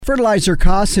Fertilizer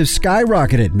costs have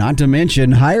skyrocketed, not to mention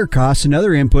higher costs in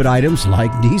other input items like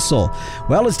diesel.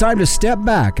 Well, it's time to step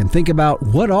back and think about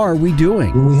what are we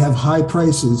doing? When we have high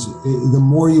prices, the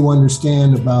more you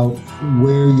understand about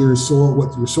where your soil,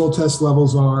 what your soil test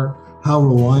levels are, how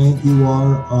reliant you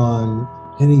are on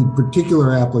any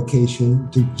particular application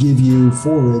to give you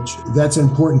forage, that's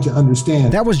important to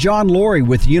understand. That was John Laurie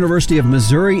with the University of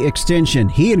Missouri Extension.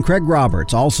 He and Craig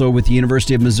Roberts, also with the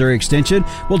University of Missouri Extension,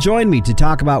 will join me to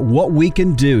talk about what we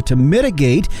can do to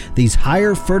mitigate these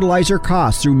higher fertilizer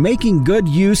costs through making good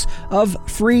use of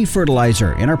free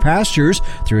fertilizer in our pastures,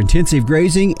 through intensive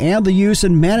grazing, and the use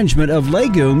and management of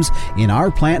legumes in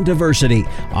our plant diversity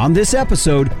on this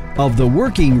episode of the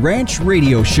Working Ranch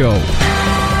Radio Show.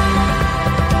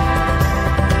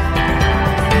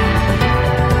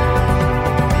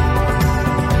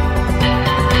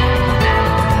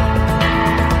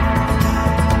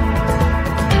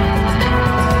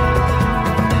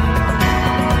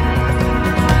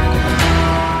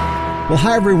 Well,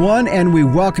 hi, everyone, and we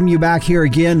welcome you back here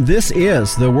again. This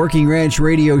is the Working Ranch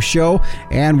Radio Show,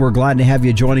 and we're glad to have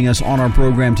you joining us on our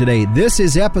program today. This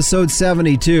is episode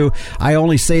 72. I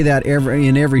only say that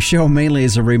in every show, mainly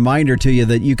as a reminder to you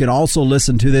that you can also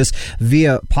listen to this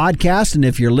via podcast, and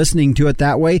if you're listening to it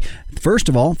that way, first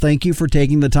of all, thank you for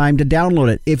taking the time to download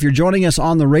it. If you're joining us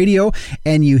on the radio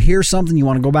and you hear something, you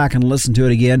want to go back and listen to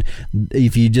it again,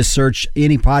 if you just search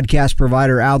any podcast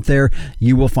provider out there,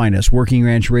 you will find us, Working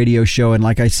Ranch Radio Show. And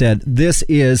like I said, this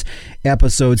is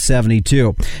episode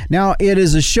 72. Now, it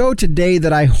is a show today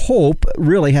that I hope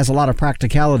really has a lot of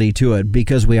practicality to it,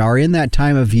 because we are in that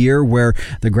time of year where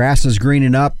the grass is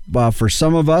greening up. For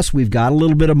some of us, we've got a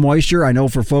little bit of moisture. I know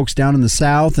for folks down in the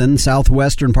south and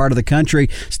southwestern part of the country,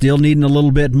 still needing a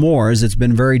little bit more, as it's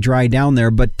been very dry down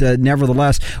there. But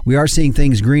nevertheless, we are seeing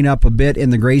things green up a bit,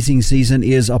 and the grazing season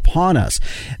is upon us.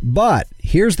 But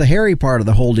here's the hairy part of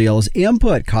the whole deal: is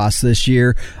input costs this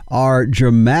year are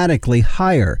dramatically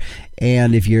higher.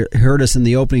 And if you heard us in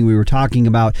the opening, we were talking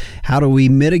about how do we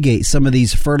mitigate some of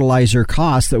these fertilizer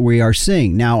costs that we are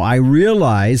seeing. Now, I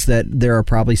realize that there are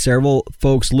probably several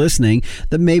folks listening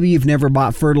that maybe you've never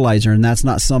bought fertilizer, and that's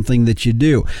not something that you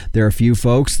do. There are a few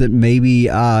folks that maybe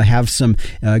have some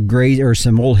gray or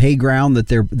some old hay ground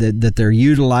that they're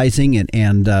utilizing,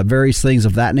 and various things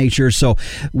of that nature. So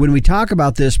when we talk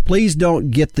about this, please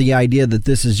don't get the idea that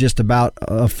this is just about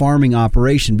a farming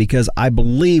operation, because I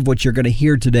believe what you're going to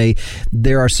hear today,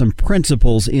 there are some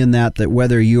principles in that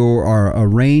whether you are a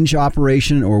range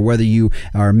operation or whether you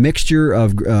are a mixture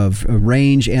of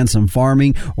range and some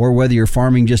farming, or whether you're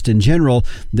farming just in general,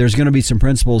 there's going to be some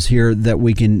principles here that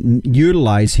we can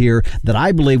utilize here that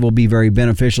I believe will be very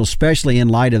beneficial, especially in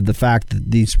light of the fact that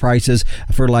these prices,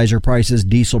 fertilizer prices,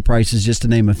 diesel prices, just to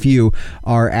name a few,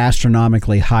 are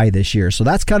astronomically high this year. So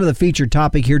that's kind of the featured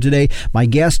topic here today. My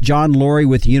guest, John Laurie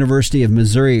with the University of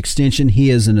Missouri Extension. He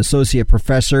is an associate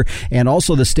professor and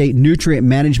also the State Nutrient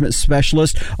Management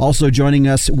Specialist. Also joining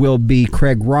us will be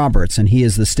Craig Roberts, and he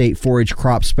is the State Forage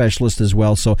Crop Specialist as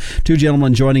well. So two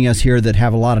gentlemen joining us here that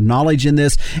have a lot of knowledge in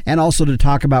this, and also to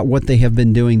talk about what they have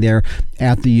been doing there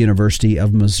at the University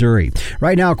of Missouri.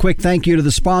 Right now, a quick thank you to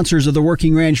the sponsors of the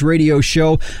Working Ranch Radio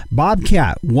Show,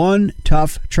 Bobcat, One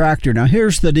Tough Tractor. Now,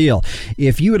 here's the deal.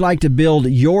 If you would like to build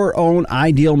your own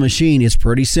ideal machine, it's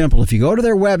pretty simple. If you go to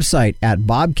their website at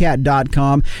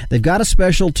bobcat.com, they've got a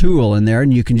special tool in there,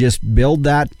 and you can just build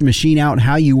that machine out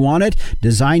how you want it,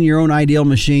 design your own ideal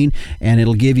machine, and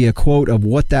it'll give you a quote of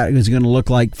what that is going to look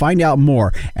like. Find out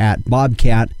more at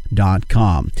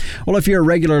bobcat.com. Well, if you're a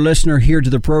regular listener here to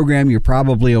the program, you're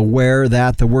probably aware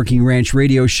that the Working Ranch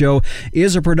Radio Show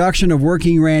is a production of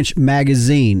Working Ranch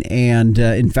Magazine. And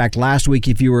in fact, last week,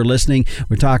 if you were listening,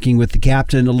 we're talking with the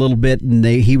captain a little bit, and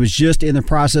he was just in the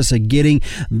process of getting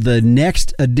the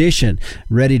next edition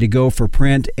ready to go for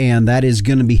print, and that is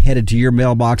going to be headed to your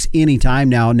mailbox anytime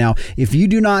now. Now, if you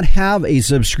do not have a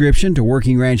subscription to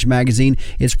Working Ranch Magazine,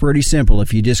 it's pretty simple.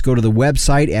 If you just go to the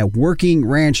website at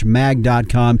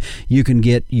workingranchmag.com, you can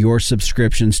get your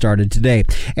subscription started today.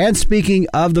 And speaking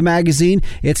of the magazine,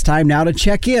 it's time now to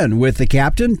check in with the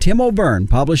captain, Tim O'Byrne,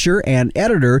 publisher and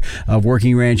editor of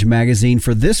Working Ranch Magazine,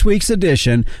 for this week's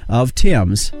edition of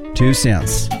Tim's 2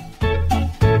 Cents.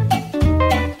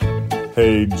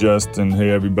 Hey, Justin. Hey,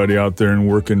 everybody out there in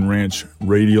Working Ranch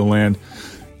Radio Land.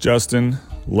 Justin,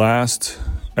 last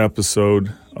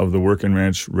episode of the Working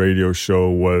Ranch Radio Show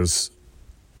was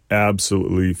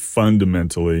absolutely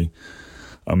fundamentally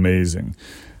amazing.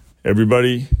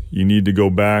 Everybody, you need to go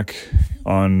back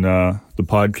on the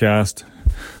podcast,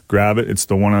 grab it. It's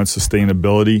the one on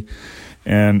sustainability.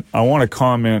 And I want to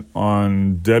comment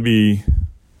on Debbie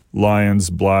Lyons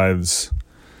Blythe's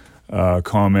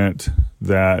comment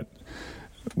that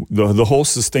the whole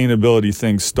sustainability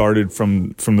thing started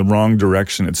from the wrong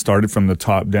direction. It started from the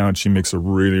top down. She makes a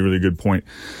really, really good point.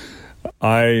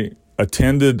 I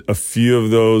attended a few of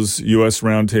those U.S.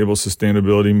 Roundtable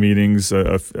sustainability meetings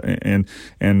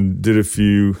and did a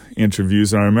few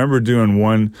interviews. And I remember doing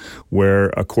one where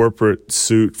a corporate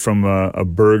suit from a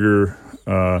burger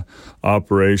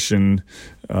operation,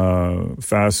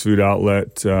 fast food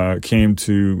outlet, came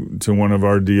to one of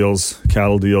our deals,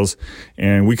 cattle deals,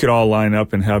 and we could all line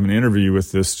up and have an interview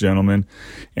with this gentleman.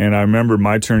 And I remember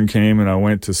my turn came, and I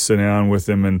went to sit down with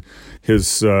him, and his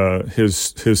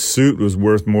suit was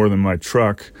worth more than my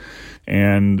truck.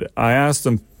 And I asked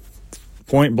him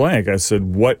point blank, I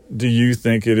said, "What do you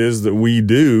think it is that we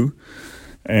do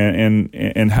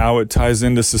and how it ties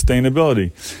into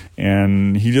sustainability?"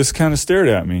 And he just kind of stared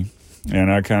at me,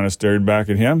 and I kind of stared back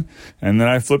at him, and then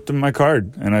I flipped him my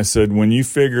card, and I said, "When you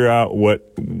figure out what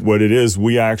it is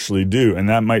we actually do, and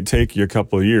that might take you a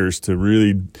couple of years to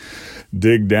really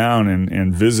dig down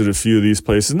and visit a few of these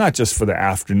places, not just for the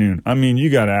afternoon. I mean, you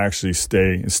got to actually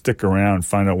stick around,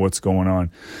 find out what's going on,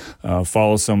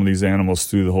 follow some of these animals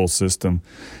through the whole system,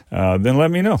 then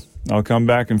let me know. I'll come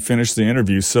back and finish the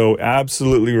interview." So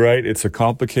absolutely right. It's a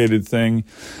complicated thing,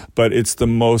 but it's the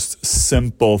most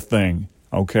simple thing,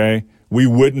 okay? We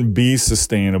wouldn't be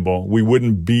sustainable. We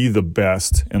wouldn't be the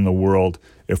best in the world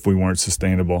if we weren't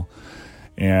sustainable.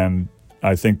 And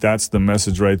I think that's the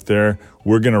message right there.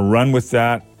 We're going to run with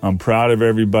that. I'm proud of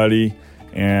everybody,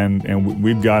 and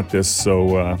we've got this.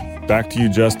 So back to you,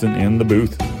 Justin, in the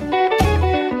booth.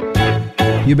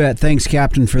 You bet. Thanks,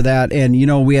 Captain, for that. And,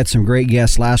 we had some great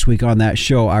guests last week on that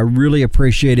show. I really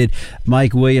appreciated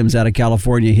Mike Williams out of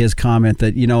California, his comment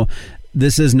that,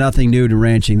 this is nothing new to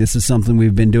ranching. This is something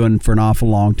we've been doing for an awful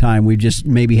long time. We've just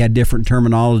maybe had different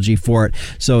terminology for it,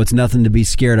 so it's nothing to be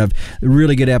scared of. A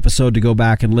really good episode to go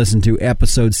back and listen to,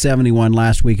 episode 71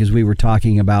 last week, as we were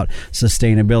talking about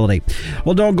sustainability.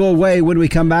 Well, don't go away. When we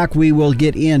come back, we will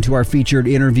get into our featured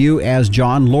interview as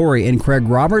John Laurie and Craig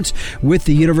Roberts with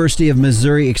the University of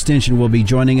Missouri Extension will be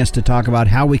joining us to talk about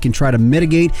how we can try to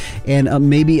mitigate and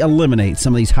maybe eliminate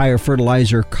some of these higher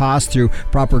fertilizer costs through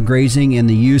proper grazing and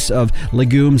the use of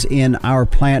legumes in our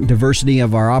plant diversity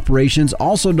of our operations.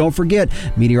 Also, don't forget,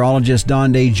 meteorologist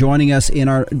Don Day joining us in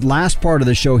our last part of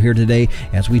the show here today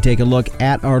as we take a look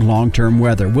at our long-term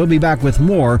weather. We'll be back with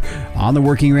more on the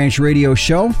Working Ranch Radio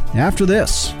Show after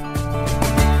this.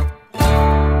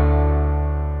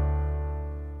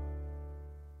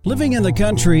 Living in the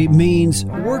country means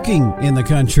working in the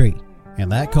country,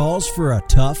 and that calls for a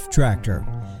tough tractor.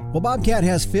 Well, Bobcat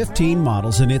has 15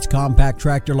 models in its compact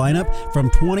tractor lineup from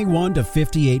 21 to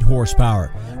 58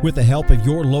 horsepower. With the help of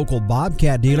your local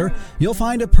Bobcat dealer, you'll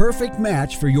find a perfect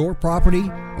match for your property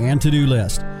and to-do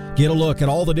list. Get a look at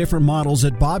all the different models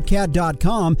at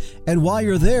Bobcat.com, and while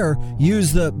you're there,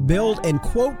 use the Build and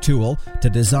Quote tool to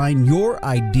design your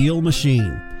ideal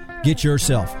machine. Get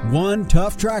yourself one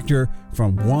tough tractor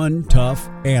from one tough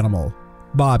animal.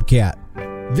 Bobcat.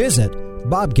 Visit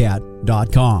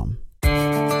Bobcat.com.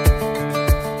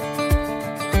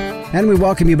 And we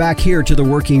welcome you back here to the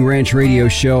Working Ranch Radio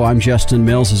Show. I'm Justin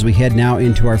Mills as we head now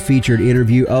into our featured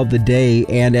interview of the day.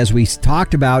 And as we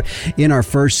talked about in our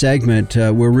first segment,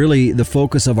 we're really the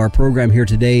focus of our program here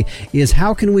today is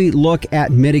how can we look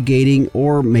at mitigating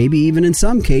or maybe even in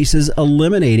some cases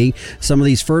eliminating some of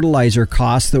these fertilizer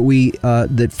costs that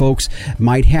that folks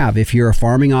might have. If you're a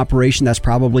farming operation, that's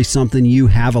probably something you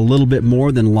have a little bit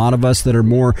more than a lot of us that are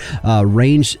more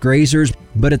range grazers.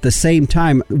 But at the same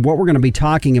time, what we're going to be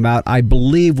talking about, I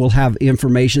believe, will have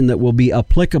information that will be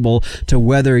applicable to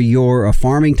whether you're a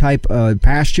farming type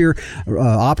pasture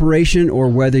operation or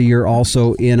whether you're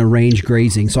also in a range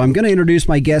grazing. So I'm going to introduce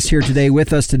my guest here today.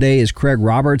 With us today is Craig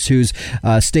Roberts, who's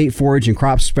state forage and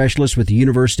crop specialist with the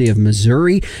University of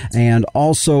Missouri, and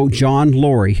also John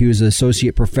Laurie, who's an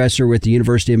associate professor with the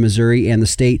University of Missouri and the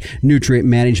state nutrient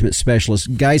management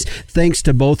specialist. Guys, thanks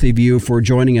to both of you for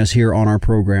joining us here on our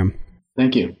program.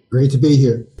 Thank you. Great to be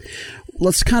here.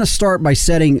 Let's kind of start by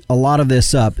setting a lot of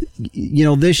this up.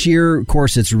 This year, of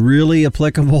course, it's really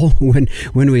applicable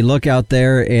when we look out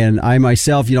there. And I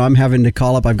myself, I'm having to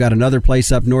call up. I've got another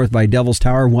place up north by Devil's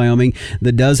Tower, Wyoming,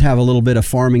 that does have a little bit of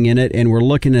farming in it. And we're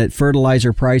looking at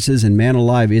fertilizer prices. And man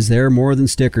alive, is there more than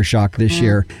sticker shock this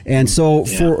year? And so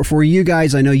for you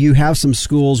guys, I know you have some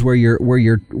schools where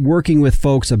you're working with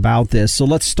folks about this. So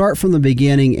let's start from the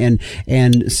beginning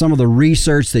and some of the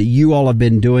research that you all have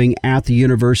been doing at the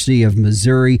University of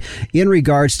Missouri in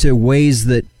regards to ways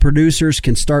that producers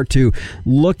can start to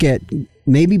look at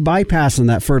maybe bypassing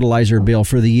that fertilizer bill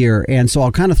for the year. And so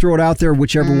I'll kind of throw it out there,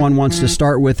 whichever one wants to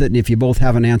start with it. And if you both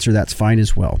have an answer, that's fine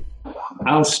as well.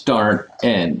 I'll start.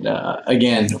 And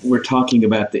again, we're talking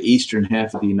about the eastern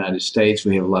half of the United States.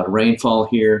 We have a lot of rainfall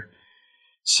here.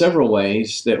 Several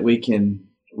ways that we can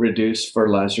reduce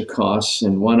fertilizer costs.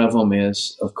 And one of them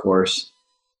is, of course,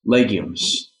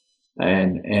 legumes.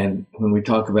 And when we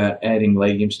talk about adding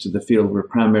legumes to the field, we're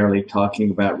primarily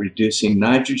talking about reducing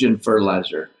nitrogen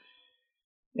fertilizer.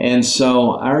 And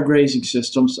so our grazing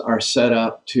systems are set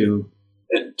up to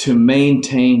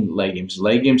maintain legumes.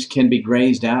 Legumes can be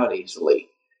grazed out easily.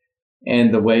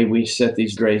 And the way we set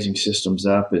these grazing systems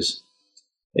up is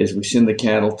we send the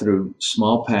cattle through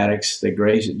small paddocks, they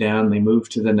graze it down, they move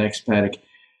to the next paddock.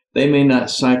 They may not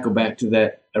cycle back to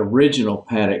that original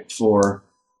paddock for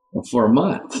a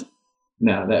month.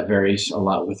 Now, that varies a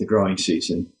lot with the growing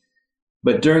season.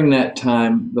 But during that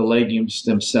time, the legumes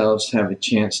themselves have a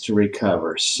chance to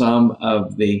recover. Some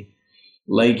of the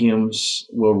legumes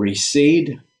will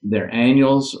reseed their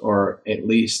annuals, or at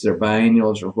least their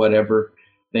biennials, or whatever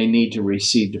they need to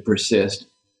reseed to persist.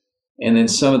 And then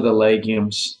some of the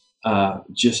legumes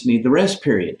just need the rest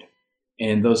period.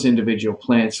 And those individual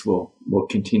plants will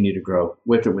continue to grow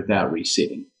with or without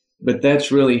reseeding. But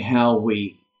that's really how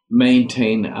we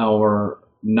maintain our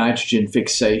nitrogen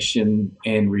fixation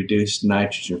and reduce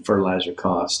nitrogen fertilizer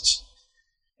costs.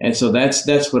 And so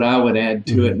that's what I would add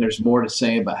to it. And there's more to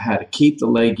say about how to keep the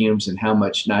legumes and how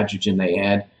much nitrogen they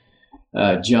add.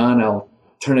 John, I'll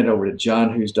turn it over to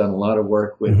John, who's done a lot of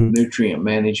work with nutrient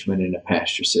management in a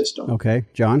pasture system. Okay,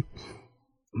 John?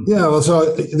 Yeah, well,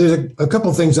 so there's a couple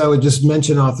of things I would just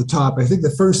mention off the top. I think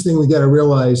the first thing we got to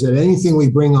realize that anything we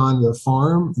bring on the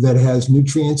farm that has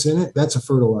nutrients in it, that's a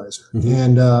fertilizer.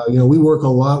 And, we work a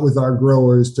lot with our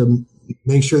growers to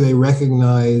make sure they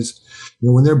recognize,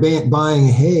 when they're buying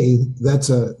hay, that's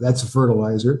a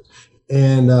fertilizer.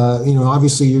 And,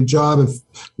 obviously your job with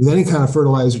any kind of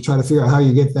fertilizer, try to figure out how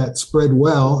you get that spread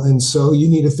well. And so you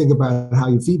need to think about how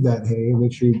you feed that hay and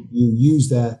make sure you use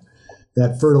that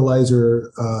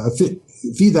fertilizer,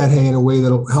 feed that hay in a way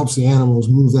that helps the animals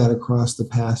move that across the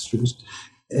pastures.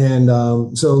 And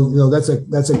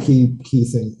that's a key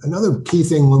thing. Another key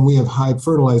thing when we have high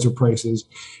fertilizer prices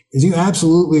is you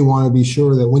absolutely want to be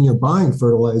sure that when you're buying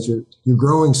fertilizer, you're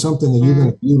growing something that you're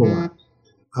going to utilize.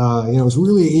 It's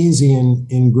really easy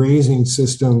in grazing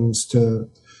systems to,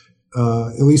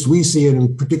 at least we see it,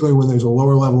 and particularly when there's a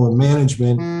lower level of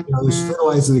management, there's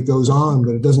fertilizer that goes on,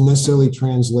 but it doesn't necessarily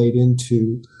translate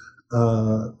into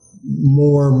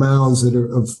more mouths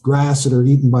of grass that are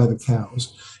eaten by the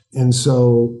cows. And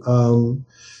so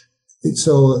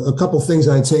a couple of things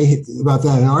I'd say about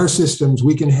that. In our systems,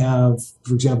 we can have,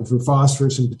 for example, for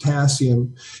phosphorus and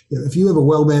potassium, if you have a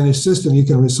well-managed system, you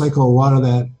can recycle a lot of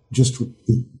that. Just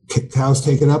cows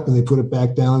take it up and they put it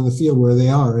back down in the field where they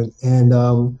are. And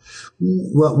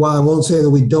while I won't say that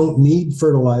we don't need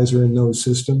fertilizer in those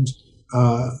systems,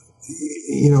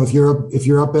 if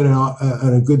you're up at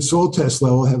a good soil test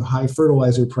level, have high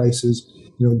fertilizer prices,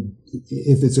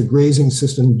 if it's a grazing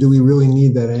system, do we really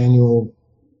need that annual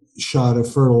shot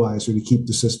of fertilizer to keep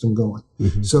the system going?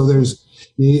 So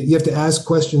you have to ask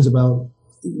questions about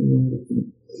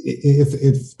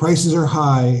if prices are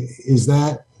high, is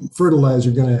that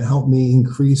fertilizer going to help me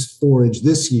increase forage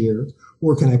this year,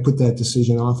 or can I put that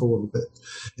decision off a little bit?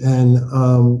 And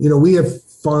we have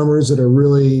farmers that are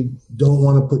really don't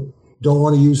want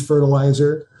to use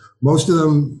fertilizer. Most of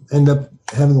them end up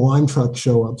having the lime truck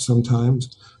show up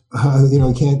sometimes.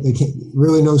 They can't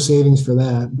really no savings for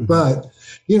that. But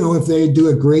if they do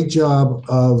a great job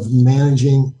of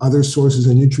managing other sources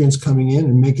of nutrients coming in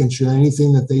and making sure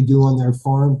anything that they do on their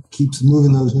farm keeps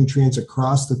moving those nutrients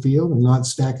across the field and not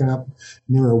stacking up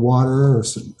near a water or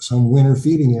some winter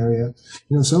feeding area,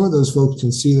 some of those folks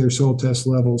can see their soil test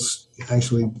levels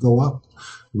actually go up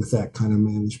with that kind of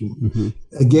management.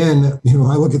 Again,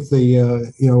 I look at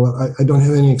I don't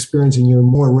have any experience in your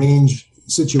more range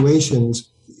situations.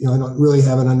 I don't really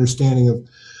have an understanding of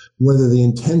whether the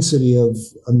intensity of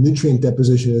nutrient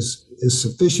deposition is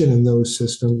sufficient in those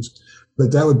systems.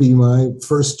 But that would be my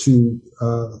first two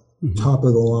top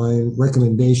of the line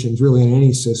recommendations really in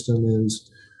any system is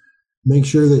make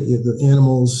sure that the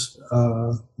animals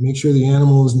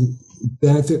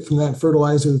benefit from that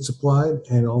fertilizer that's applied,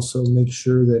 and also make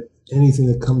sure that anything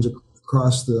that comes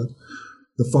across the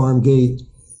farm gate,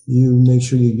 you make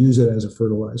sure you use it as a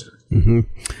fertilizer. Mm-hmm.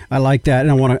 I like that,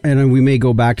 and we may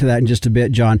go back to that in just a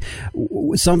bit, John.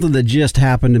 Something that just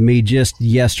happened to me just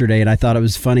yesterday, and I thought it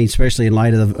was funny, especially in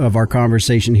light of our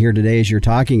conversation here today as you're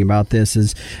talking about this,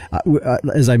 is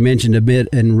as I mentioned a bit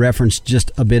and referenced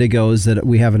just a bit ago, is that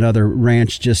we have another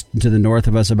ranch just to the north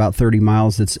of us, about 30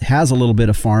 miles, that has a little bit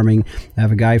of farming. I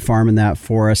have a guy farming that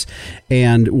for us,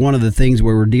 and one of the things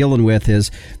we're dealing with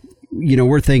is,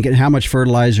 we're thinking, how much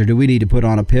fertilizer do we need to put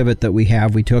on a pivot that we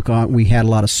have? We had a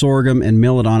lot of sorghum and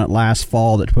millet on it last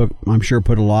fall that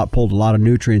pulled a lot of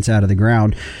nutrients out of the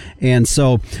ground. And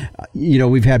so,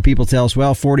 we've had people tell us,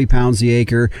 well, 40 pounds the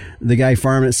acre. The guy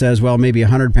farming it says, well, maybe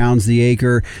 100 pounds the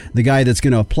acre. The guy that's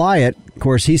going to apply it, of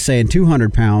course, he's saying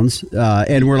 200 pounds.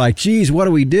 And we're like, geez, what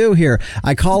do we do here?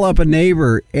 I call up a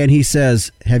neighbor and he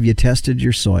says, have you tested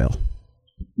your soil?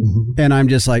 Mm-hmm. And I'm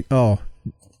just like, oh.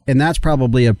 And that's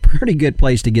probably a pretty good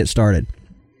place to get started.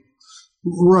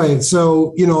 Right.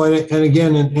 So, and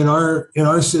again, in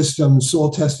our system, soil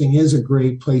testing is a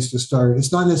great place to start.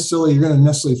 It's not necessarily you're going to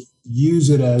necessarily use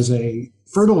it as a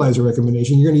fertilizer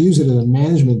recommendation. You're going to use it as a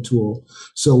management tool,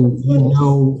 so you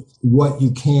know what you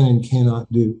can and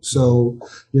cannot do. So,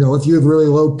 if you have really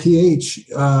low pH,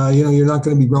 you're not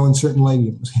going to be growing certain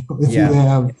legumes.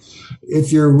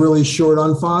 If you're really short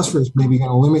on phosphorus, maybe going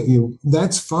to limit you.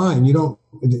 That's fine.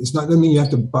 It's not going to mean you have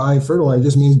to buy fertilizer. It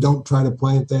just means don't try to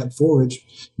plant that forage.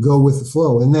 Go with the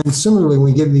flow. And then similarly, when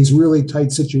we get in these really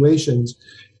tight situations,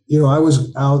 I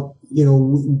was out,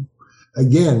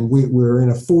 again, we're in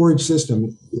a forage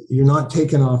system. You're not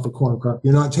taking off a corn crop.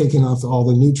 You're not taking off all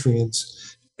the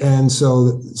nutrients. And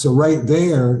so right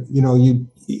there,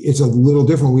 it's a little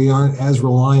different. We aren't as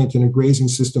reliant in a grazing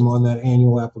system on that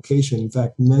annual application. In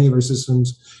fact, many of our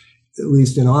systems, at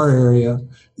least in our area,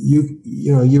 you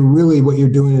really, what you're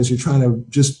doing is you're trying to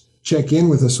just check in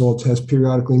with a soil test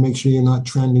periodically, make sure you're not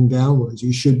trending downwards.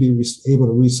 You should be able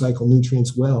to recycle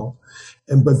nutrients well.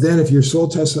 But then if your soil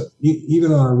tests,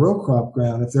 even on a row crop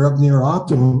ground, if they're up near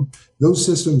optimum, those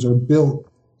systems are built.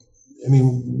 I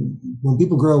mean, when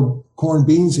people grow corn,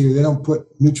 beans here, they don't put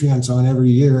nutrients on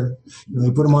every year. They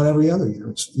put them on every other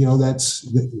year.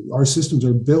 Our systems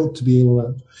are built to be able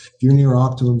to, if you're near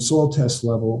optimum soil test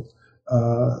level,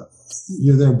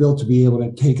 they're built to be able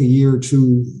to take a year or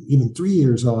two, even 3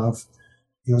 years off.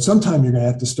 Sometime you're going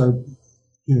to have to start,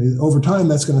 over time,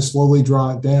 that's going to slowly draw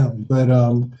it down.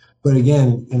 But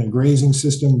again, in a grazing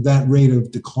system, that rate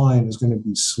of decline is going to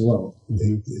be slow.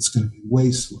 Mm-hmm. It's going to be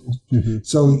way slow. Mm-hmm.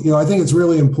 So, I think it's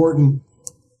really important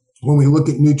when we look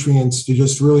at nutrients to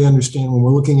just really understand when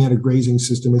we're looking at a grazing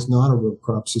system, it's not a row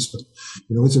crop system.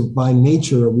 It's by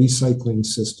nature a recycling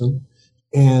system.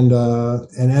 And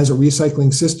as a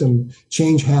recycling system,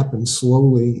 change happens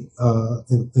slowly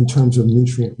in terms of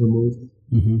nutrient removal.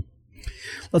 Mm-hmm.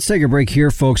 Let's take a break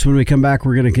here, folks. When we come back,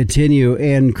 we're going to continue.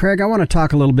 And Craig, I want to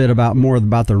talk a little bit more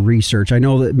about the research. I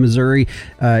know that Missouri,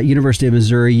 University of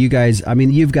Missouri, you guys,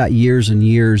 you've got years and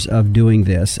years of doing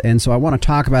this. And so I want to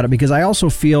talk about it because I also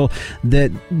feel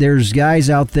that there's guys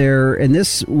out there, and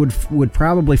this would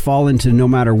probably fall into no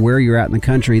matter where you're at in the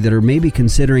country, that are maybe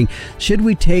considering, should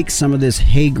we take some of this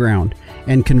hay ground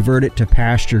and convert it to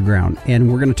pasture ground?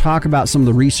 And we're going to talk about some of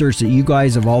the research that you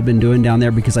guys have all been doing down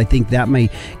there, because I think that may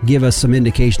give us some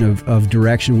indication of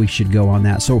direction we should go on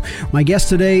that. So my guests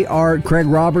today are Craig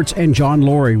Roberts and John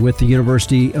Laurie with the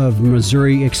University of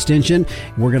Missouri Extension.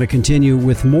 We're going to continue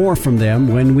with more from them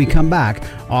when we come back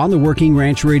on the Working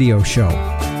Ranch Radio Show.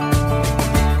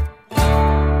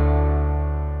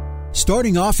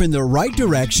 Starting off in the right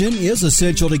direction is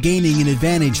essential to gaining an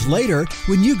advantage later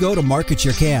when you go to market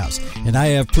your calves. And I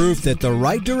have proof that the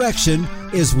right direction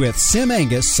is with Sim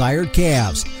Angus sired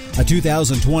calves. A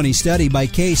 2020 study by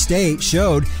K-State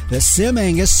showed that Sim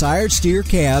Angus sired steer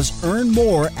calves earn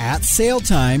more at sale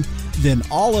time than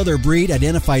all other breed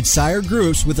identified sire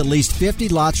groups, with at least 50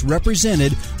 lots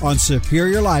represented on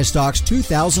Superior Livestock's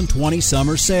 2020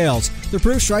 summer sales. The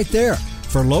proof's right there.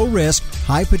 For low-risk,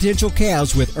 high-potential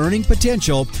calves with earning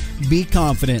potential, be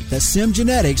confident that Sim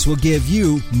Genetics will give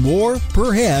you more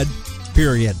per head,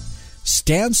 period.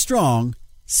 Stand strong,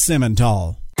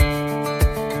 Simmental.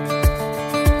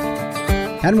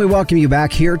 And we welcome you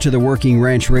back here to the Working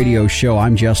Ranch Radio Show.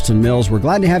 I'm Justin Mills. We're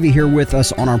glad to have you here with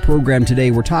us on our program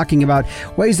today. We're talking about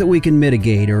ways that we can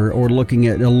mitigate or looking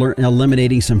at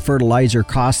eliminating some fertilizer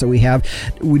costs that we have.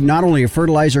 Not only are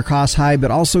fertilizer costs high,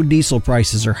 but also diesel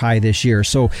prices are high this year.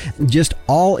 So just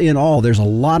all in all, there's a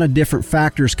lot of different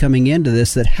factors coming into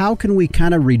this, that how can we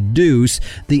kind of reduce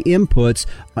the inputs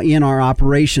in our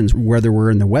operations, whether we're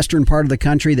in the western part of the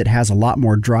country that has a lot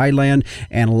more dry land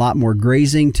and a lot more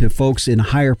grazing, to folks in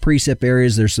higher precip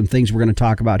areas. There's some things we're going to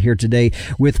talk about here today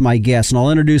with my guests, and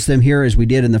I'll introduce them here as we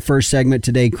did in the first segment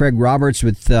today. Craig Roberts,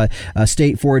 with a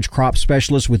state forage crop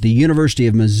specialist with the University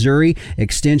of Missouri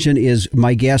Extension, is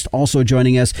my guest. Also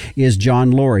joining us is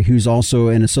John Laurie, who's also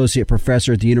an associate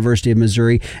professor at the University of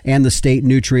Missouri and the state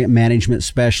nutrient management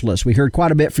specialist. We heard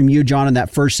quite a bit from you, John, in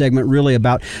that first segment, really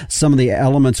about some of the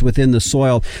elements within the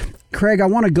soil. Craig, I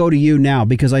want to go to you now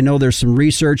because I know there's some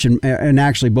research, and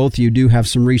actually both of you do have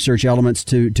some research elements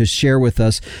to share with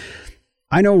us.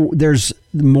 I know there's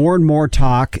more and more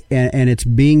talk, and it's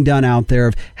being done out there,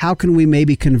 of how can we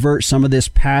maybe convert some of this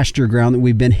pasture ground that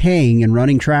we've been haying and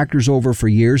running tractors over for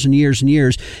years and years and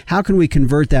years. How can we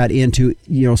convert that into,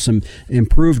 some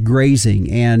improved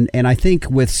grazing? And I think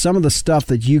with some of the stuff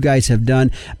that you guys have done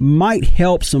might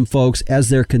help some folks as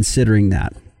they're considering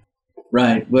that.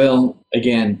 Right. Well,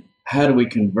 again, how do we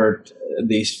convert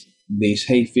these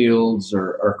hay fields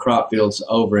or crop fields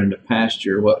over into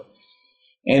pasture?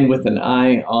 And with an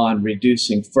eye on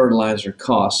reducing fertilizer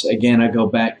costs. Again, I go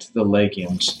back to the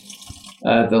legumes.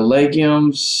 The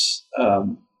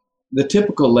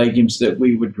typical legumes that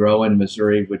we would grow in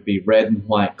Missouri would be red and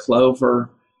white clover,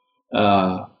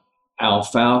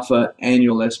 alfalfa,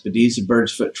 annual Lespedeza,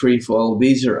 bird's foot trefoil.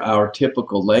 These are our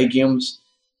typical legumes.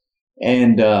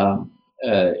 And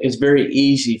it's very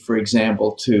easy, for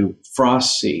example, to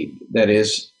frost seed. That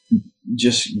is,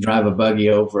 just drive a buggy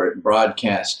over it and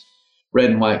broadcast red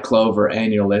and white clover,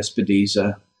 annual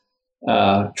Lespedeza.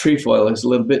 Trefoil is a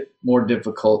little bit more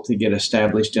difficult to get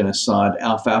established in a sod.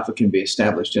 Alfalfa can be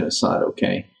established in a sod,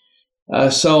 okay.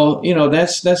 So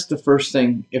that's the first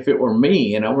thing. If it were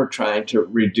me, we're trying to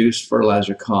reduce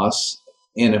fertilizer costs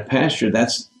in a pasture,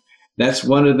 that's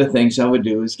one of the things I would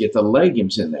do, is get the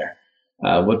legumes in there.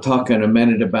 We'll talk in a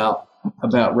minute about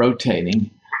rotating,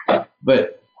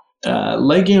 but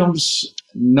legumes,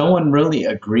 no one really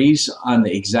agrees on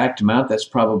the exact amount. That's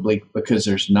probably because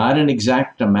there's not an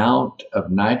exact amount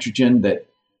of nitrogen that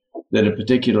a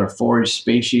particular forage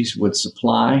species would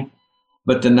supply.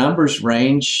 But the numbers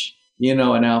range, in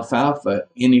alfalfa,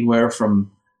 anywhere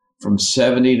from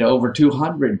 70 to over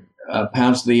 200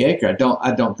 pounds to the acre.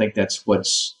 I don't think that's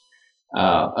what's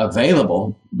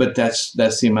available, but that's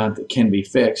the amount that can be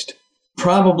fixed.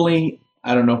 Probably,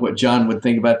 I don't know what John would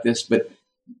think about this, but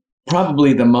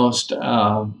probably the most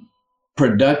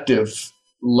productive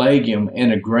legume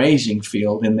in a grazing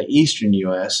field in the eastern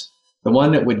U.S., the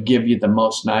one that would give you the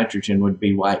most nitrogen, would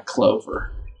be white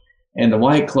clover. And the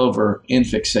white clover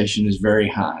infixation is very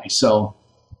high. So,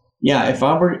 yeah, if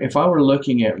I were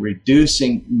looking at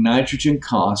reducing nitrogen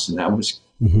costs, and I was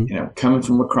coming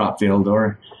from a crop field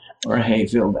or a hay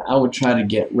field, I would try to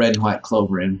get red and white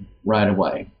clover in right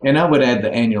away. And I would add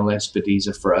the annual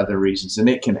Lespedeza for other reasons, and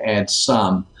it can add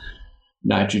some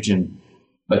nitrogen,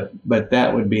 but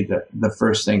that would be the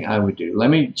first thing I would do. Let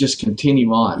me just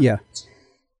continue on. Yeah.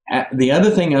 The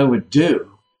other thing I would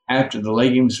do after the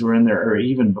legumes were in there, or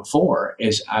even before,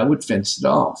 is I would fence it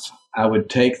off. I would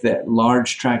take that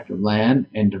large tract of land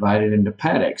and divide it into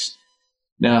paddocks.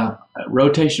 Now,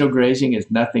 rotational grazing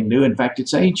is nothing new. In fact,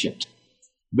 it's ancient.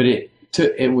 But it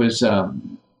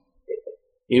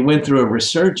went through a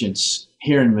resurgence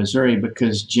here in Missouri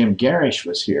because Jim Garish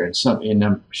was here, and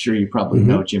I'm sure you probably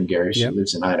know Jim Garish. Yep. He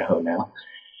lives in Idaho now.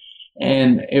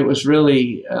 And it was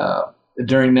really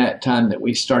during that time that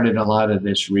we started a lot of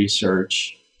this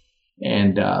research.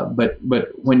 And but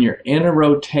when you're in a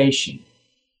rotation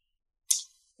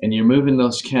and you're moving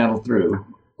those cattle through,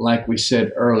 like we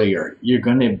said earlier, you're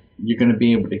going to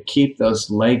be able to keep those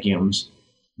legumes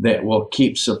that will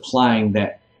keep supplying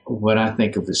that, what I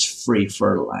think of as free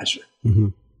fertilizer. Mm-hmm.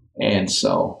 And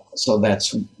so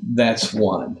that's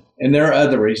one. And there are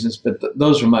other reasons, but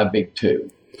those are my big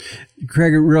two.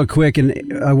 Craig, real quick,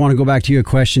 and I want to go back to your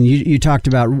question. You talked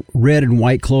about red and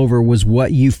white clover was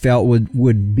what you felt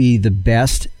would be the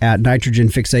best at nitrogen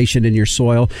fixation in your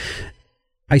soil.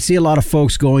 I see a lot of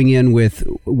folks going in with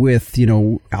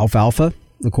alfalfa,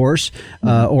 of course,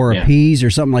 or peas or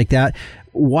something like that.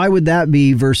 Why would that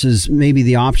be versus maybe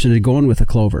the option of going with a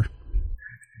clover?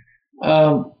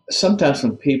 Sometimes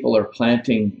when people are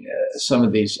planting some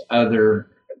of these other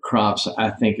crops, I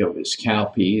think of as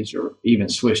cowpeas or even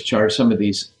Swiss chard, some of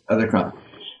these other crops,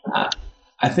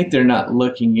 I think they're not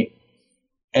looking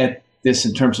at this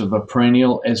in terms of a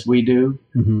perennial as we do.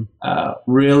 Mm-hmm.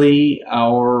 Really,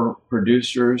 our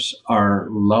producers are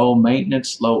low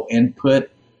maintenance, low input,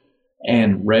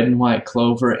 and red and white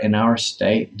clover in our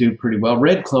state do pretty well.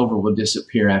 Red clover will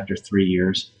disappear after 3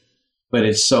 years, but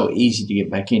it's so easy to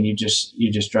get back in. You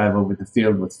just drive over the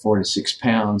field with 4 to 6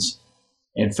 pounds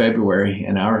in February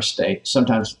in our state,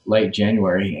 sometimes late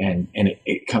January, and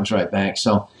it comes right back.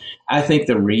 So I think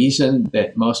the reason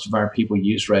that most of our people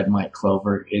use red and white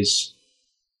clover is,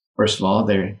 first of all,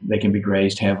 they can be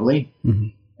grazed heavily,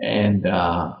 and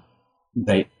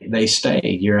they stay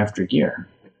year after year.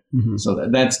 So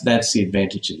that's the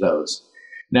advantage of those.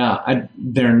 Now,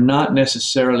 they're not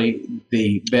necessarily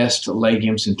the best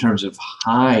legumes in terms of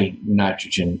high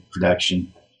nitrogen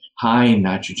production, high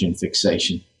nitrogen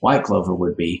fixation. White clover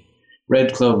would be.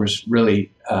 Red clover's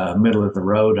really middle of the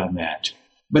road on that.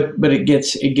 But it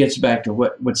gets back to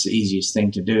what's the easiest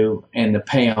thing to do, and the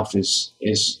payoff is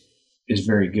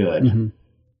very good.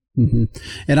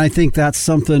 And I think that's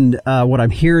something, what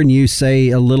I'm hearing you say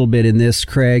a little bit in this,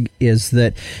 Craig, is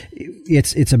that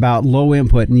it's about low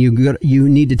input, and you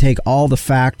need to take all the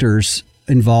factors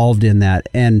involved in that.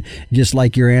 And just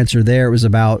like your answer there, it was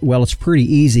about, well, it's pretty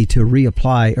easy to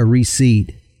reapply a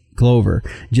reseed clover.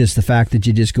 Just the fact that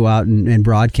you just go out and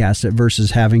broadcast it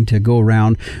versus having to go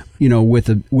around, with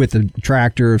a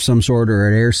tractor of some sort, or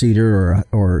an air seeder,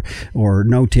 or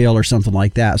no-till or something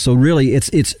like that. So really,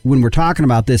 it's when we're talking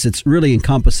about this, it's really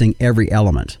encompassing every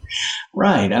element.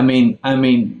 Right. I mean,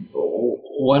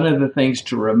 one of the things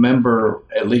to remember,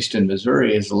 at least in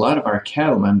Missouri, is a lot of our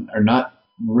cattlemen are not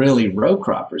really row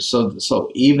croppers. So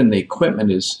even the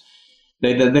equipment is,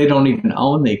 they don't even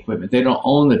own the equipment. They don't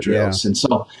own the drills. Yeah. And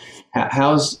so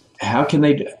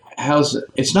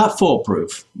it's not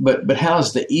foolproof, but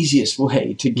how's the easiest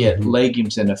way to get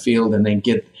legumes in a field and then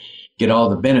get all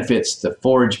the benefits, the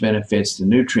forage benefits, the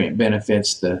nutrient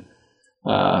benefits, the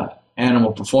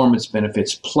animal performance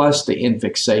benefits, plus the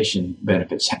infixation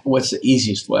benefits? What's the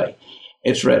easiest way?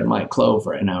 It's red and white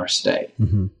clover in our state.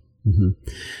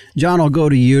 John, I'll go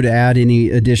to you to add any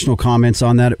additional comments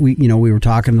on that. We were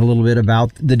talking a little bit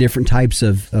about the different types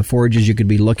of forages you could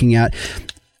be looking at.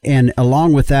 And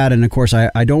along with that, and of course,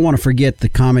 I don't want to forget the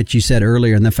comment you said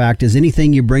earlier, and the fact is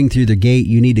anything you bring through the gate,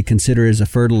 you need to consider as a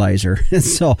fertilizer.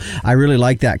 So I really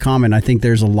like that comment. I think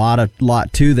there's a lot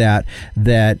to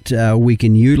that we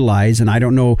can utilize. And I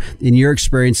don't know, in your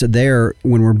experience there,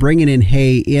 when we're bringing in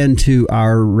hay into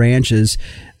our ranches,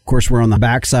 of course, we're on the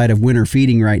backside of winter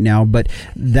feeding right now, but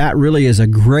that really is a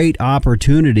great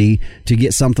opportunity to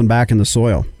get something back in the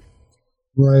soil.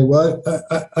 Right. Well,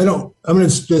 I'm going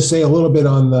to just say a little bit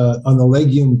on the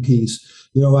legume piece.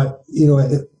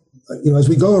 As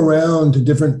we go around to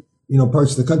different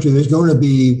parts of the country, there's going to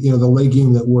be the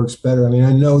legume that works better. I mean,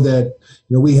 I know that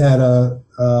we had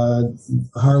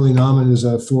Harley Nauman is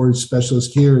a forage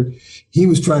specialist here. He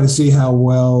was trying to see how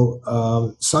well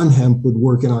sun hemp would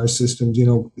work in our systems,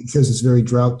 because it's very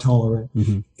drought tolerant,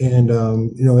 and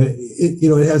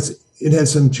it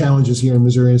has some challenges here in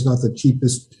Missouri. It's not the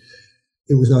cheapest.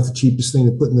 It was not the cheapest thing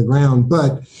to put in the ground,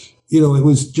 but it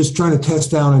was just trying to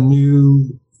test out a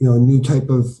new type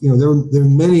of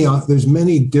there's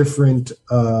many different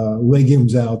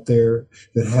legumes out there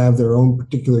that have their own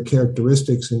particular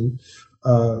characteristics, and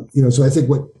so I think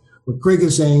what Craig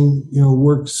is saying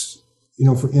works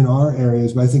for in our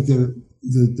areas, but I think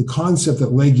the concept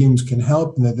that legumes can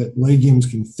help and that legumes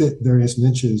can fit various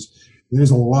niches. There's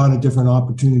a lot of different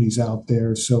opportunities out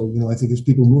there. So, I think as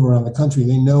people move around the country,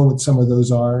 they know what some of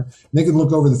those are. They can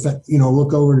look over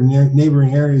look over to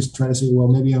neighboring areas and try to say, well,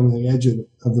 maybe I'm on the edge of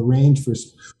the range for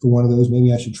one of those.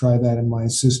 Maybe I should try that in my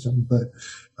system. But,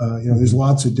 there's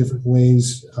lots of different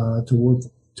ways to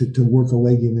work a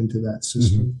legume into that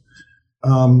system.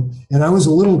 And I was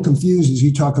a little confused as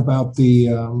you talk about the,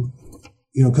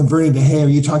 converting to hay. Are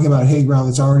you talking about hay ground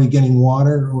that's already getting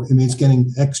water, or it's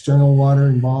getting external water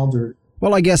involved, or?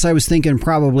 Well, I guess I was thinking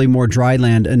probably more dry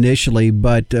land initially,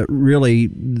 but really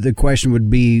the question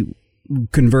would be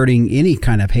converting any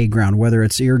kind of hay ground, whether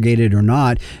it's irrigated or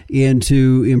not,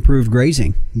 into improved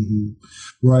grazing.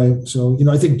 Right. So,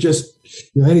 I think just,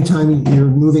 anytime you're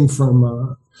moving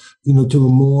from, to a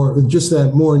more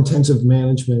intensive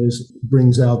management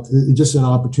brings out just an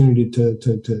opportunity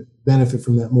to benefit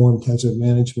from that more intensive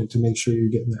management to make sure you're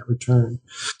getting that return.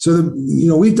 So,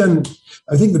 we've done,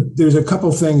 I think there's a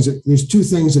couple things, there's two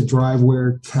things that drive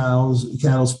where cattle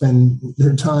spend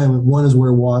their time. One is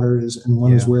where water is, and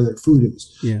one is where their food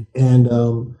is. Yeah.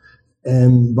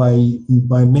 And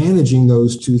by managing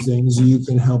those two things, you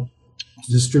can help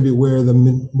distribute where the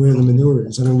manure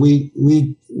is. I mean,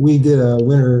 we did a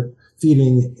winter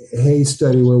feeding hay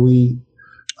study where we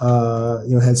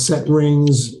had set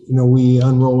rings, we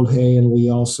unrolled hay, and we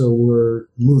also were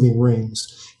moving rings.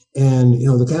 And,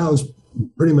 the cows,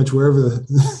 pretty much wherever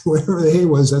the hay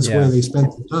was, that's where they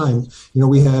spent the time.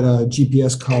 We had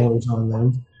GPS collars on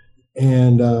them.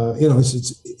 And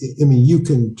you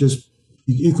can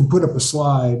put up a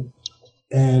slide,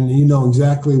 and you know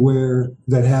exactly where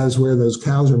those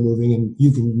cows are moving, and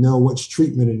you can know which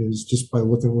treatment it is just by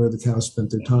looking where the cows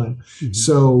spent their time. Mm-hmm.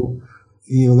 So,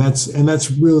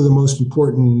 that's really the most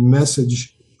important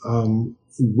message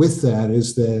with that,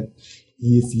 is that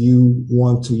if you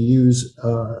want to use,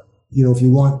 if you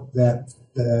want that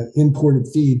imported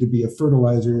feed to be a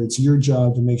fertilizer, it's your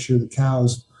job to make sure the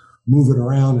cows move it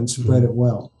around and spread it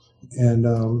well. And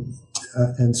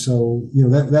so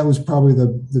that was probably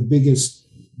the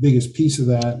biggest piece of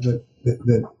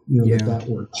that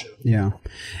worked. Yeah.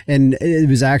 And it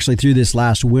was actually through this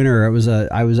last winter,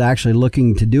 I was actually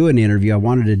looking to do an interview. I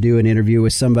wanted to do an interview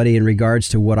with somebody in regards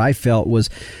to what I felt was,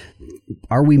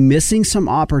 are we missing some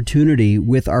opportunity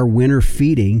with our winter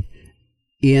feeding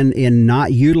in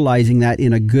not utilizing that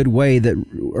in a good way, that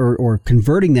or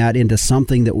converting that into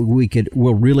something that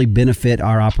will really benefit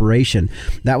our operation?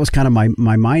 That was kind of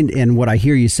my mind. And what I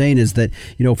hear you saying is that,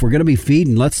 if we're going to be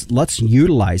feeding, let's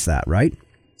utilize that, right?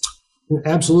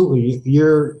 Absolutely.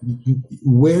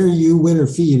 Where you winter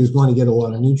feed is going to get a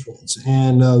lot of nutrients,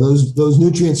 and those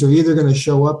nutrients are either going to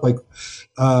show up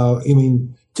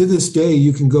to this day,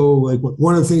 you can go, like,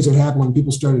 one of the things that happened when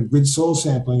people started grid soil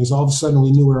sampling is all of a sudden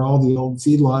we knew where all the old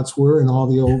feedlots were and all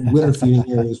the old winter feeding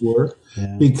areas were,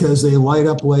 because they light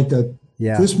up like a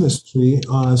Christmas tree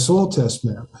on a soil test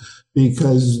map,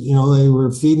 because, they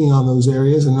were feeding on those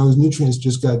areas and those nutrients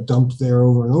just got dumped there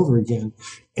over and over again.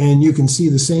 And you can see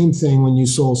the same thing when you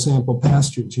soil sample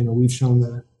pastures. We've shown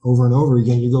that over and over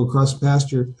again. You go across the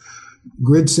pasture,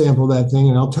 grid sample that thing,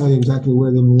 and I'll tell you exactly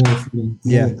where the manure feeding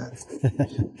that.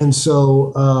 And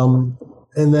so,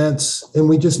 and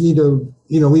we just need to,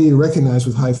 we need to recognize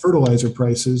with high fertilizer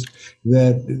prices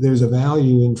that there's a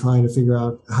value in trying to figure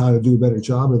out how to do a better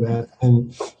job of that.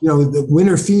 And, the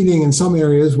winter feeding in some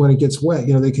areas, when it gets wet,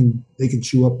 they can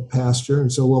chew up a pasture.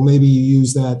 And so, maybe you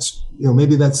use that,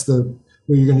 maybe that's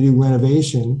where you're going to do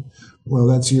renovation. Well,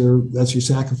 that's your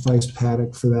sacrificed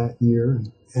paddock for that year.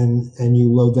 And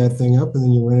you load that thing up, and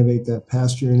then you renovate that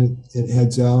pasture, and it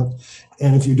heads out.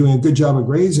 And if you're doing a good job of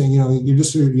grazing, you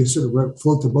sort of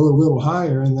float the boat a little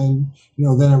higher, and then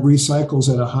then it recycles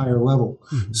at a higher level.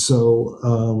 Mm-hmm. So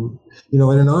and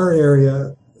in our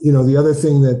area, the other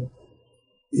thing that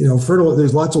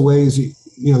there's lots of ways.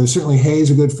 There's certainly hay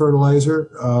is a good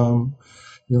fertilizer.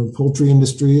 The poultry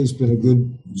industry has been a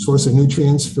good source of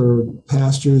nutrients for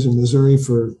pastures in Missouri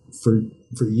for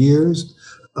years.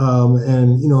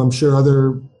 And I'm sure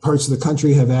other parts of the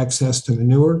country have access to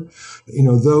manure.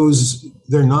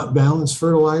 They're not balanced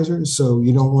fertilizers, so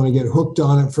you don't want to get hooked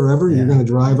on it forever. Yeah. You're going to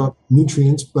drive up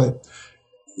nutrients, but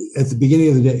at the beginning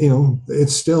of the day,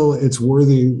 it's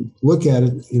worthy to look at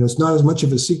it. It's not as much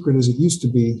of a secret as it used to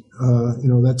be.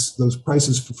 That's those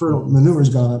prices for manure has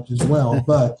gone up as well,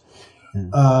 but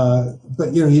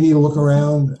you need to look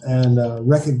around and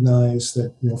recognize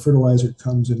that fertilizer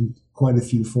comes in quite a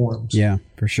few forms. Yeah,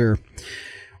 for sure.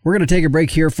 We're going to take a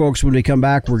break here, folks. When we come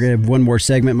back, we're going to have one more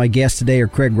segment. My guests today are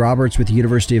Craig Roberts with the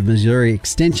University of Missouri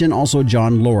Extension, also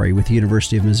John Laurie with the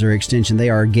University of Missouri Extension.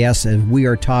 They are our guests, and we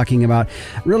are talking about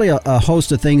really a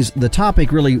host of things. The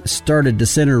topic really started to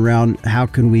center around how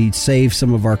can we save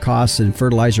some of our costs and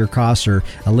fertilizer costs, or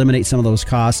eliminate some of those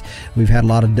costs. We've had a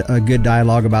lot of good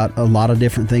dialogue about a lot of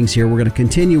different things here. We're going to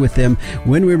continue with them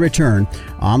when we return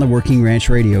on the Working Ranch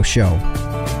Radio Show.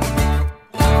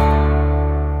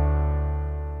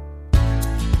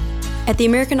 At the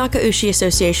American Akaushi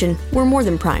Association, we're more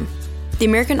than prime. The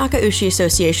American Akaushi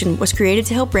Association was created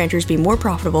to help ranchers be more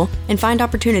profitable and find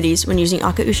opportunities when using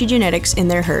Akaushi genetics in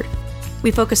their herd.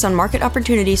 We focus on market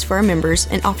opportunities for our members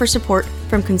and offer support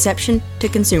from conception to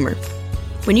consumer.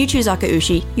 When you choose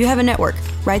Akaushi, you have a network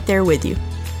right there with you.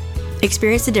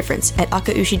 Experience the difference at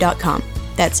akaushi.com.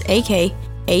 That's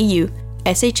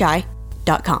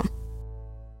AKAUSHI.com.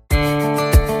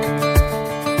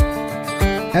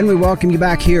 And we welcome you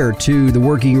back here to the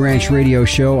Working Ranch Radio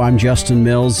Show. I'm Justin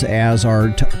Mills. As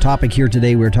our topic here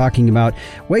today, we're talking about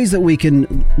ways that we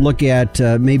can look at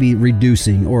maybe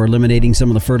reducing or eliminating some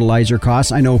of the fertilizer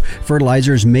costs. I know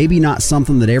fertilizer is maybe not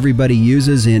something that everybody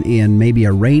uses in maybe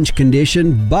a range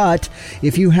condition, but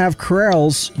if you have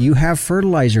corrals, you have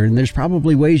fertilizer, and there's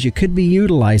probably ways you could be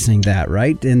utilizing that,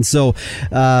 right? And so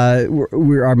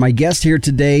my guest here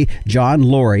today, John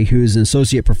Laurie, who's an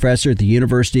associate professor at the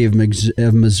University of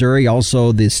Missouri,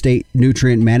 also the State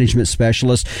Nutrient Management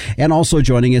Specialist. And also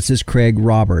joining us is Craig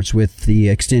Roberts with the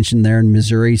extension there in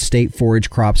Missouri, State Forage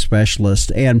Crop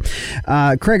Specialist. And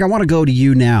Craig, I want to go to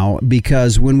you now,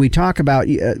 because when we talk about,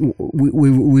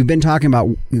 we've been talking about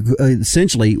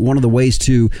essentially one of the ways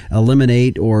to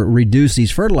eliminate or reduce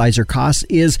these fertilizer costs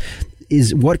is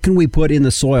what can we put in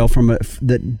the soil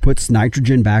that puts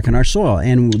nitrogen back in our soil,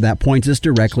 and that points us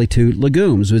directly to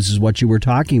legumes, which is what you were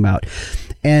talking about.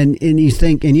 And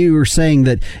you were saying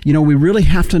that, you know, we really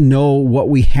have to know what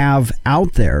we have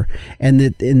out there, and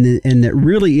that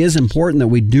really is important that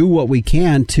we do what we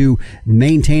can to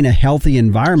maintain a healthy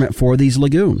environment for these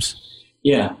legumes.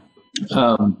 Yeah.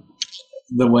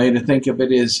 The way to think of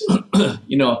it is,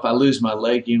 you know, if I lose my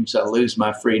legumes, I lose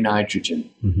my free nitrogen.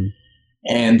 Mm-hmm.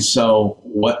 And so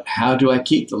how do I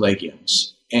keep the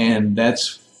legumes? And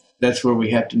that's where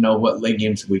we have to know what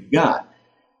legumes we've got.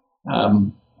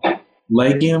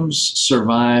 Legumes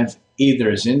survive either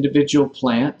as individual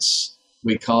plants,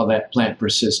 we call that plant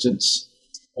persistence,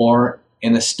 or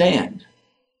in a stand.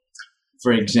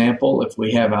 For example, if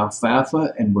we have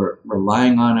alfalfa and we're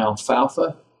relying on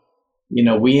alfalfa, you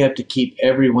know, we have to keep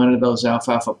every one of those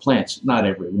alfalfa plants, not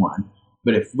every one,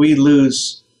 but if we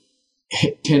lose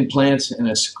 10 plants in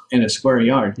a square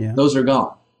yard, those are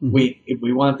gone. Mm-hmm. If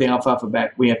we want the alfalfa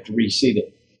back, we have to reseed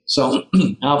it. So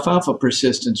alfalfa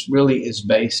persistence really is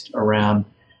based around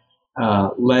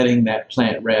letting that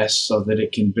plant rest so that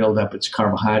it can build up its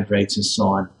carbohydrates and so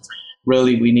on.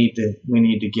 Really, we need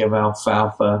to give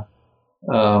alfalfa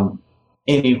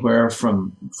anywhere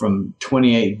from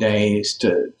 28 days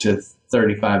to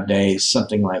 35 days,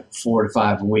 something like 4 to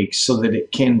 5 weeks, so that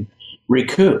it can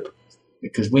recoup,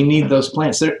 because we need those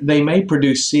plants. They may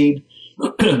produce seed,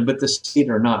 but the seed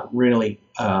are not really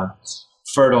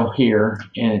fertile here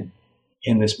in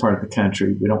this part of the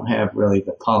country. We don't have really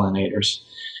the pollinators.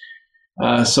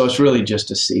 So it's really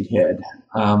just a seed head.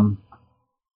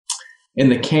 In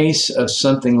the case of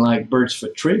something like bird's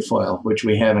foot trefoil, which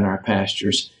we have in our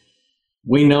pastures,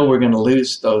 we know we're going to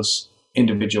lose those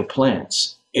individual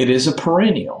plants. It is a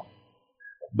perennial,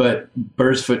 but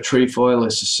bird's foot trefoil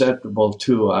is susceptible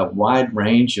to a wide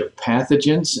range of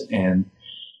pathogens, and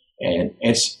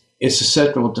it's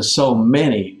susceptible to so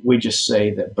many. We just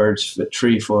say that bird's foot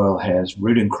trefoil has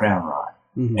root and crown rot.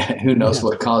 Mm-hmm. Who knows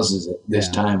what causes it this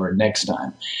time or next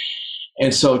time?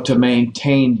 And so to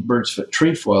maintain bird's foot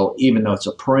trefoil, even though it's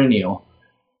a perennial,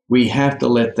 we have to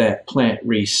let that plant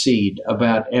reseed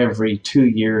about every 2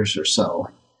 years or so.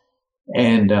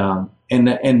 And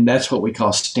that's what we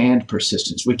call stand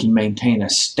persistence. We can maintain a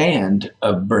stand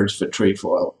of bird's foot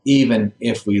trefoil even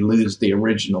if we lose the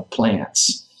original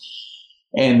plants.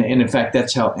 And in fact,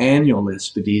 that's how annual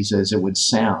Lespedeza, as it would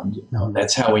sound, you know,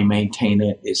 that's how we maintain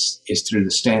it is through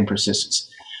the stand persistence.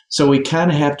 So we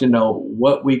kind of have to know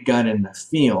what we've got in the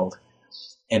field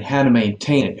and how to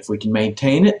maintain it. If we can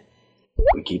maintain it,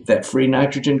 we keep that free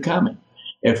nitrogen coming.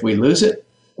 If we lose it,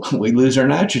 we lose our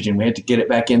nitrogen. We have to get it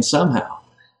back in somehow.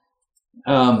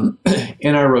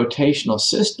 In our rotational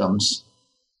systems,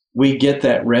 we get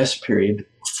that rest period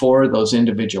for those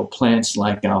individual plants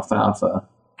like alfalfa.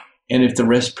 And if the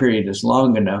rest period is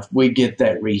long enough, we get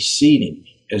that reseeding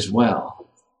as well.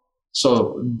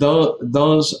 So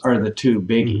those are the two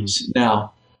biggies. Mm-hmm.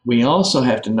 Now, we also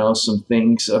have to know some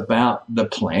things about the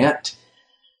plant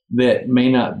that may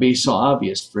not be so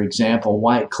obvious. For example,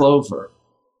 white clover.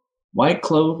 White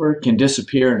clover can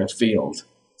disappear in a field,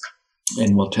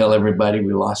 and we'll tell everybody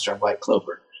we lost our white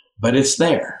clover, but it's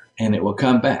there and it will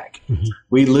come back. Mm-hmm.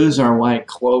 We lose our white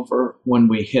clover when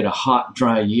we hit a hot,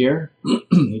 dry year.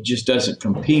 It just doesn't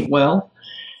compete well.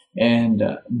 And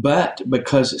but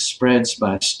because it spreads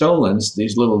by stolons,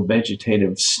 these little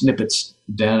vegetative snippets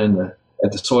down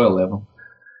at the soil level,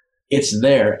 it's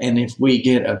there. And if we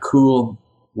get a cool,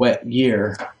 wet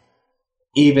year,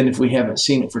 even if we haven't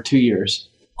seen it for 2 years,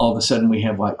 all of a sudden we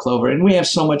have white clover. And we have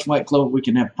so much white clover, we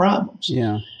can have problems.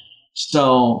 Yeah.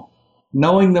 So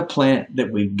knowing the plant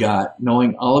that we've got,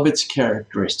 knowing all of its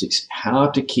characteristics, how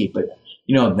to keep it,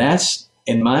 you know, that's,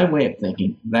 in my way of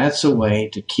thinking, that's a way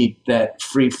to keep that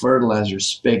free fertilizer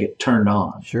spigot turned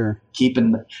on. Sure.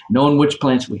 Knowing which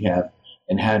plants we have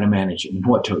and how to manage it and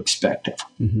what to expect of them.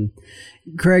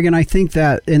 Mm-hmm. Craig, and I think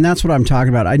that's what I'm talking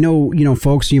about. I know, you know,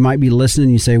 folks, you might be listening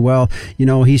and you say, well, you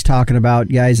know, he's talking about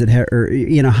guys that are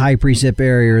in a high precip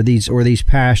area or these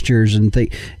pastures and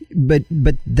things. But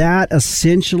that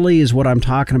essentially is what I'm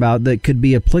talking about, that could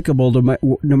be applicable to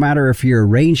no matter if you're a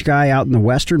range guy out in the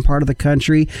western part of the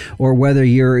country or whether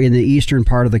you're in the eastern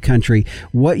part of the country.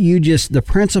 The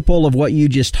principle of what you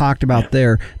just talked about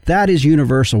there, that is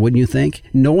universal, wouldn't you think?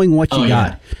 Knowing what you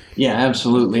got. Yeah,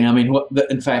 absolutely. I mean,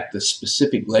 in fact, the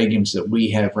specific legumes that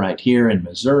we have right here in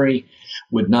Missouri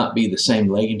would not be the same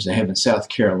legumes they have in South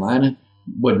Carolina,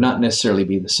 would not necessarily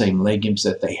be the same legumes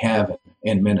that they have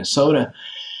in Minnesota,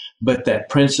 but that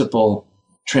principle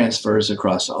transfers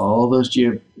across all those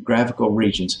geographical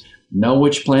regions. Know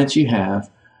which plants you have,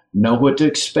 know what to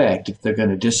expect if they're going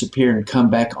to disappear and come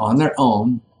back on their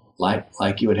own,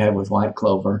 like you would have with white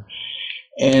clover,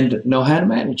 and know how to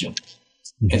manage them.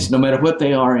 Mm-hmm. It's no matter what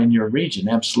they are in your region,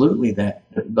 absolutely that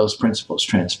those principles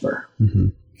transfer. Mm-hmm.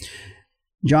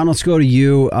 John, let's go to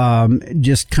you.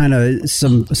 Just kind of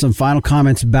some final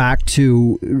comments back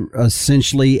to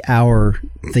essentially our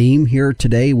theme here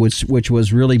today, which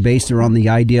was really based around the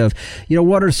idea of,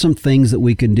 what are some things that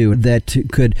we can do that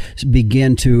could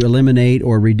begin to eliminate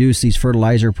or reduce these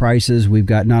fertilizer prices. We've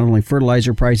got not only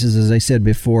fertilizer prices, as I said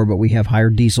before, but we have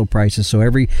higher diesel prices. So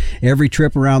every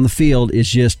trip around the field is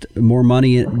just more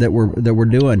money that we're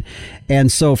doing.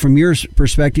 And so from your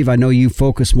perspective, I know you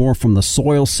focus more from the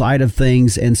soil side of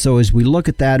things. And so as we look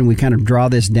at that and we kind of draw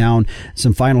this down,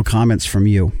 some final comments from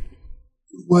you.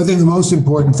 Well, I think the most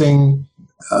important thing,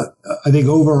 I think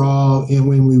overall, and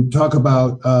when we talk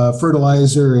about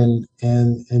fertilizer and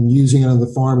using it on the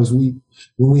farm, is when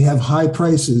we have high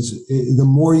prices, the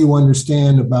more you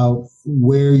understand about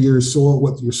where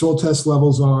what your soil test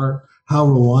levels are, how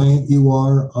reliant you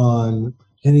are on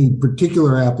any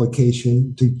particular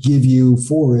application to give you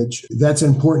forage, that's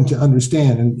important to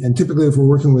understand. And typically if we're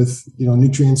working with,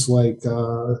 nutrients like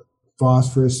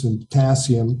phosphorus and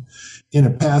potassium in a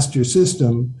pasture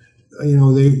system,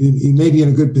 you may be in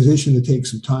a good position to take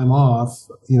some time off,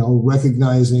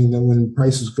 recognizing that when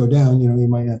prices go down, you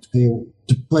might have to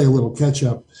play a little catch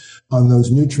up on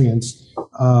those nutrients.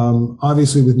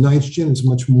 Obviously with nitrogen, it's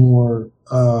much more,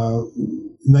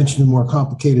 nitrogen, a more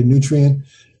complicated nutrient.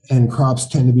 And crops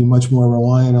tend to be much more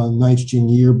reliant on nitrogen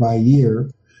year by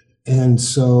year. And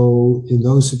so in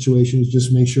those situations,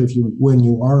 just make sure when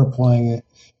you are applying it,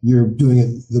 you're doing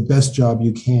it the best job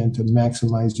you can to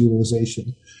maximize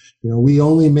utilization. We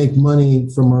only make money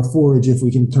from our forage if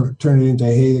we can turn it into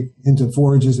hay, into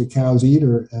forages that cows eat,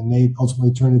 and they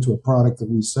ultimately turn into a product that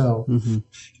we sell. Mm-hmm.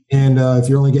 And if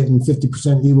you're only getting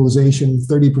 50% utilization,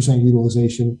 30%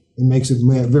 utilization, it makes it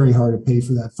very hard to pay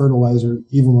for that fertilizer,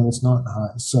 even when it's not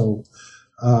high. So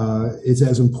it's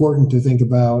as important to think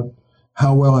about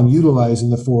how well I'm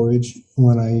utilizing the forage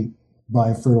when I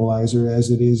buy fertilizer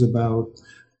as it is about,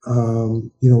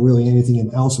 really anything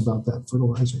else about that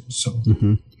fertilizer. So.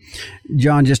 Mm-hmm.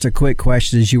 John, just a quick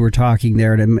question as you were talking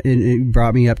there, and it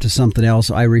brought me up to something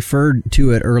else. I referred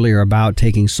to it earlier about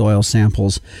taking soil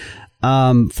samples.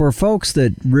 For folks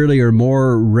that really are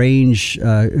more range,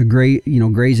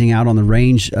 grazing out on the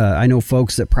range, I know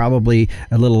folks that probably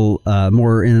a little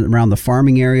more around the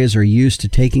farming areas are used to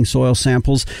taking soil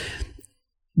samples.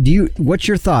 What's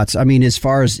your thoughts? I mean, as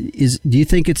far as do you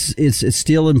think it's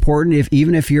still important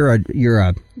even if you're a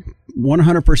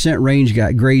 100% range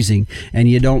guy grazing and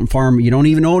you don't farm, you don't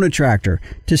even own a tractor,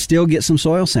 to still get some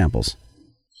soil samples?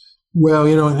 Well,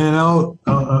 and I'll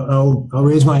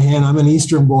raise my hand. I'm an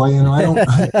Eastern boy, I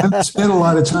haven't spent a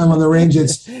lot of time on the range.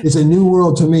 It's a new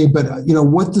world to me, but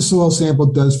what the soil sample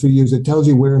does for you is it tells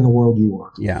you where in the world you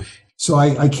are. Yeah. So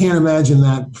I can't imagine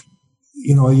that,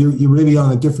 you're really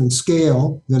on a different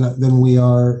scale than we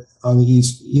are on the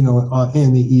East, in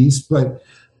the East, but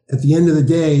at the end of the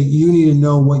day, you need to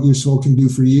know what your soil can do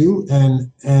for you.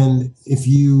 And if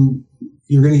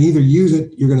you're going to either use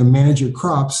it, you're going to manage your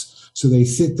crops so they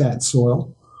fit that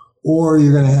soil, or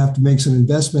you're going to have to make some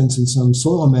investments in some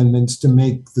soil amendments to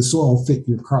make the soil fit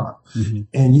your crop. Mm-hmm.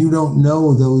 And you don't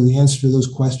know the answer to those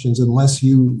questions unless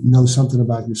you know something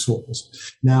about your soils.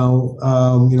 Now,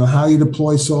 how you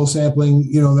deploy soil sampling,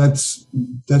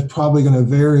 that's probably going to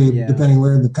vary depending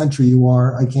where in the country you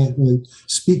are. I can't really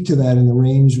speak to that in the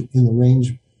range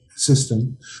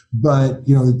system, but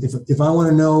if I want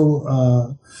to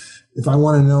know. If I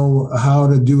want to know how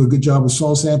to do a good job of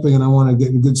soil sampling and I want to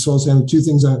get a good soil sampling, two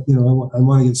things I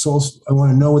want to get soil. I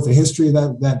want to know what the history of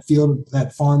that field,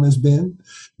 that farm has been,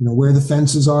 where the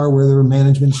fences are, where there are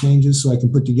management changes, so I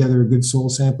can put together a good soil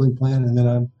sampling plan. And then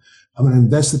I'm going to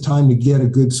invest the time to get a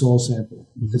good soil sample.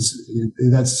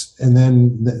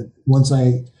 Once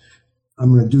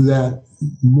I'm going to do that,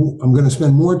 I'm going to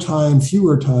spend more time,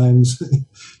 fewer times.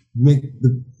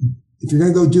 If you're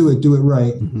going to go do it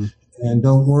right. Mm-hmm. And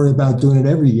don't worry about doing it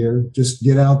every year. Just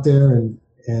get out there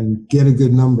and get a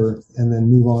good number and then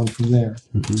move on from there.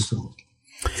 Mm-hmm. So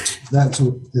that's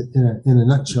in a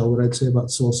nutshell what I'd say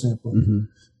about soil sampling. Mm-hmm.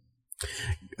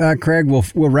 Craig,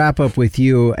 we'll wrap up with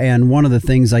you. And one of the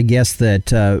things, I guess,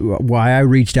 that why I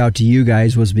reached out to you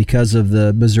guys was because of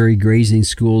the Missouri grazing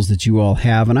schools that you all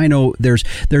have. And I know there's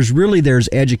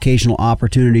educational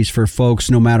opportunities for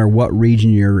folks no matter what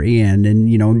region you're in.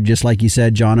 And, just like you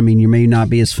said, John, I mean, you may not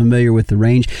be as familiar with the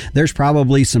range. There's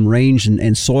probably some range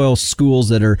and soil schools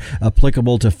that are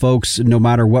applicable to folks no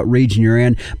matter what region you're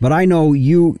in. But I know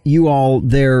you all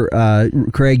there,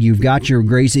 Craig, you've got your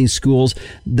grazing schools.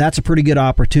 That's a pretty good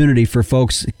opportunity for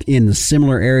folks in the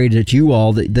similar area that you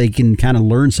all, that they can kind of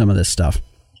learn some of this stuff.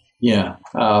 Yeah.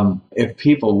 If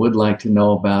people would like to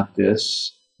know about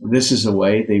this is a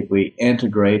way that we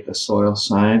integrate the soil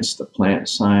science, the plant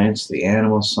science, the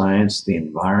animal science, the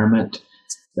environment,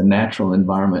 the natural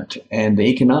environment, and the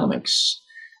economics.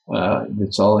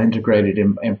 It's all integrated,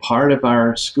 and part of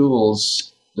our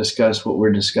schools discuss what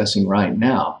we're discussing right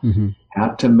now, how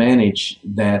to manage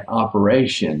that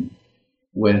operation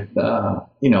with,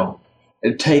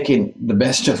 taking the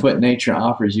best of what nature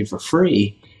offers you for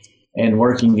free and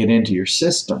working it into your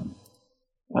system.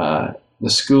 The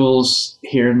schools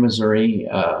here in Missouri,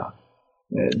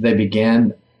 they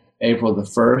begin April the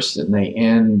 1st and they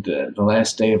end the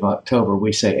last day of October.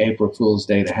 We say April Fool's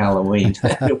Day to Halloween.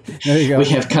 There you go.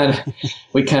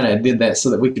 We kind of did that so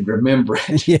that we could remember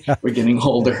it. Yeah. We're getting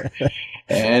older.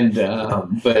 And,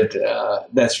 but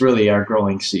that's really our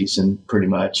growing season pretty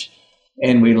much.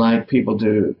 And we like people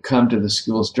to come to the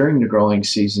schools during the growing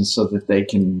season so that they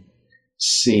can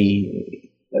see,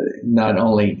 not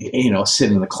only,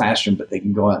 sit in the classroom, but they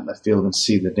can go out in the field and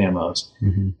see the demos.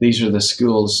 These are the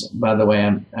schools, by the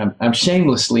way, I'm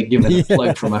shamelessly giving a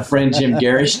plug for my friend Jim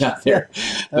Garish out there.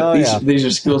 But these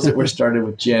are schools that were started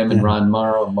with Jim and Ron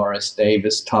Morrow and Morris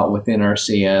Davis, taught within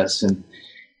RCS.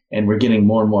 And we're getting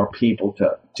more and more people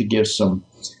to give some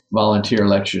volunteer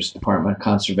lectures, Department of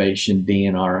Conservation,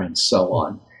 DNR, and so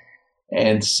on.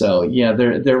 And so,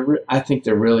 I think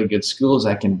they're really good schools.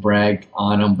 I can brag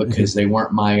on them because they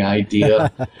weren't my idea,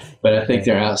 but I think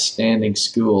they're outstanding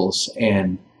schools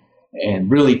and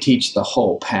really teach the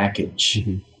whole package.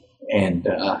 And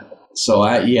so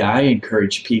I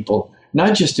encourage people,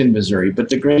 not just in Missouri, but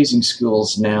the grazing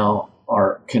schools now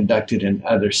are conducted in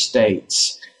other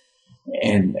states.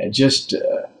 And just,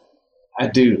 I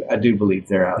do believe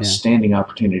there are outstanding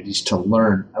opportunities to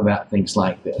learn about things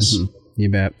like this. You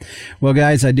bet. Well,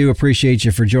 guys, I do appreciate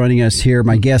you for joining us here.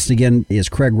 My guest again is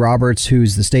Craig Roberts,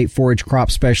 who's the state forage crop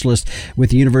specialist with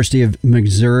the University of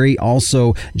Missouri.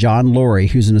 Also, John Laurie,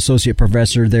 who's an associate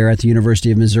professor there at the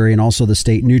University of Missouri and also the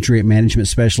state nutrient management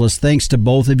specialist. Thanks to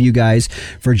both of you guys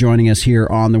for joining us here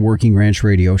on the Working Ranch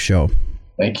Radio Show.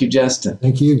 Thank you, Justin.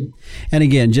 Thank you. And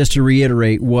again, just to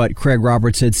reiterate what Craig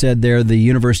Roberts had said there, the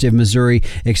University of Missouri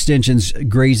Extension's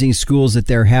grazing schools that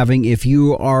they're having, if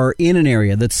you are in an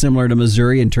area that's similar to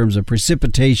Missouri in terms of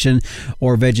precipitation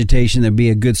or vegetation, that'd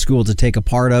be a good school to take a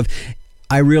part of.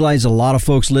 I realize a lot of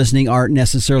folks listening aren't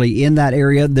necessarily in that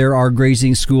area. There are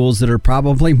grazing schools that are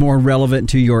probably more relevant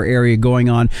to your area going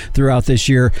on throughout this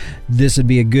year. This would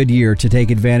be a good year to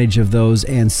take advantage of those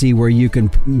and see where you can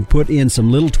put in some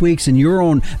little tweaks in your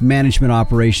own management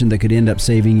operation that could end up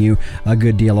saving you a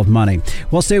good deal of money.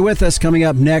 Well, stay with us. Coming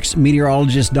up next,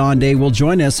 meteorologist Don Day will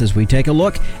join us as we take a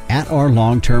look at our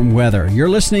long-term weather. You're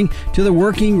listening to the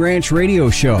Working Ranch Radio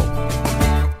Show.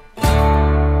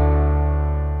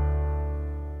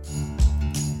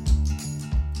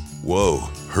 Whoa,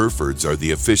 Herefords are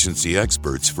the efficiency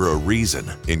experts for a reason.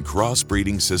 In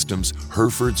crossbreeding systems,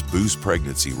 Herefords boost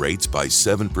pregnancy rates by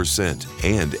 7%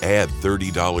 and add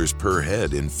 $30 per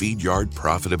head in feed yard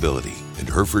profitability. And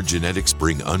Hereford genetics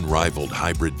bring unrivaled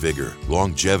hybrid vigor,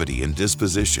 longevity, and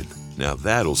disposition. Now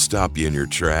that'll stop you in your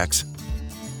tracks.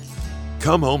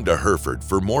 Come home to Hereford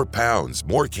for more pounds,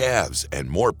 more calves, and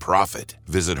more profit.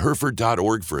 Visit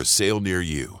Hereford.org for a sale near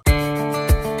you.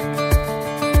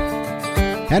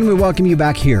 And we welcome you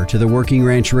back here to the Working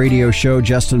Ranch Radio Show.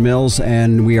 Justin Mills,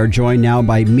 and we are joined now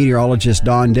by meteorologist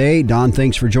Don Day. Don,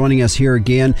 thanks for joining us here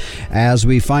again as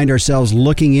we find ourselves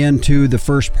looking into the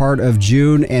first part of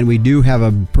June, and we do have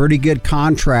a pretty good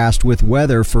contrast with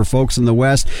weather for folks in the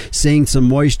west, seeing some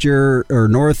moisture, or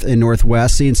north and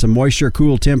northwest, seeing some moisture,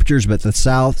 cool temperatures, but the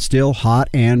south still hot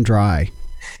and dry.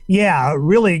 Yeah,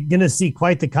 really going to see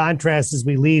quite the contrast as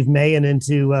we leave May and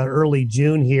into early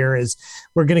June here, as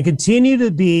we're going to continue to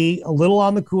be a little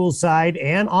on the cool side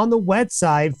and on the wet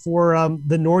side for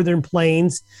the northern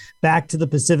plains back to the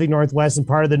Pacific Northwest and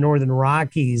part of the northern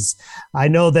Rockies. I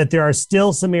know that there are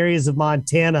still some areas of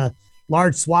Montana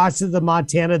large swaths of the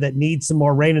Montana that need some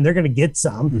more rain, and they're going to get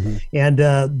some. Mm-hmm. And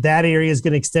that area is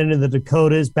going to extend into the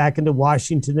Dakotas, back into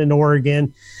Washington and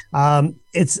Oregon.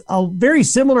 It's a very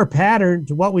similar pattern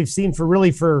to what we've seen for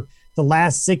the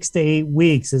last 6 to 8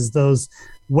 weeks, is those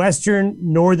western,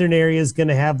 northern areas going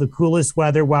to have the coolest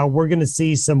weather, while we're going to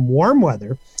see some warm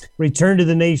weather return to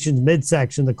the nation's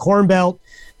midsection. The Corn Belt,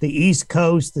 the East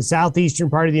Coast, the southeastern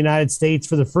part of the United States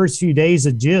for the first few days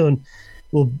of June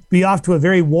will be off to a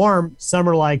very warm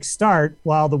summer-like start,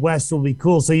 while the West will be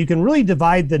cool. So you can really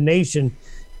divide the nation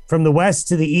from the West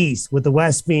to the East, with the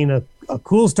West being a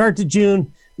cool start to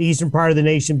June, the eastern part of the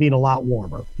nation being a lot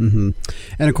warmer. Mm-hmm.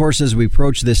 And of course, as we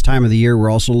approach this time of the year,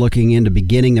 we're also looking into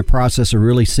beginning the process of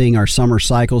really seeing our summer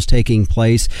cycles taking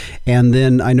place. And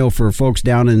then I know for folks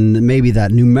down in maybe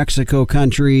that New Mexico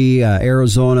country,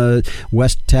 Arizona,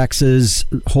 West Texas,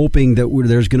 hoping that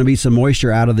there's going to be some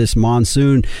moisture out of this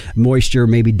monsoon, moisture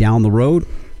maybe down the road.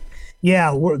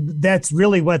 Yeah, that's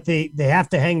really what they have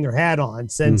to hang their hat on,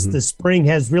 since the spring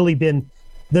has really been.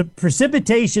 The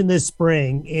precipitation this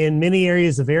spring in many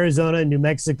areas of Arizona and New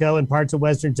Mexico and parts of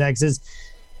western Texas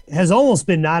has almost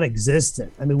been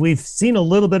non-existent. I mean, we've seen a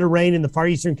little bit of rain in the far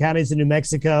eastern counties of New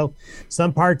Mexico.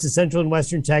 Some parts of central and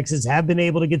western Texas have been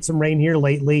able to get some rain here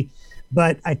lately.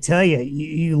 But I tell you,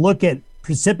 you look at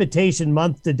precipitation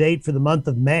month to date for the month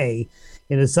of May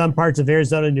into some parts of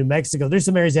Arizona and New Mexico, there's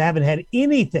some areas that haven't had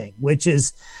anything, which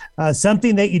is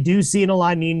something that you do see in a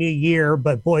La Nina year.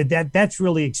 But boy, that's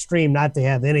really extreme not to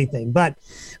have anything. But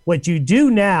what you do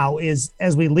now is,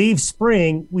 as we leave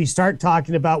spring, we start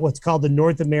talking about what's called the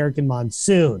North American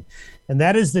monsoon. And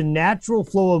that is the natural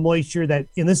flow of moisture that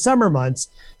in the summer months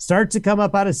starts to come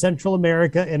up out of Central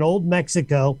America and Old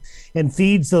Mexico and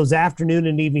feeds those afternoon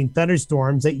and evening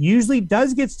thunderstorms that usually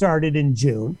does get started in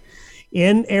June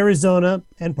in Arizona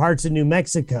and parts of New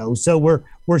Mexico. So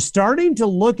we're starting to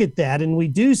look at that, and we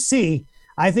do see,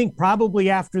 I think probably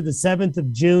after the 7th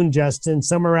of June, Justin,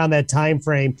 somewhere around that time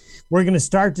frame, we're going to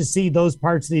start to see those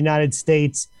parts of the United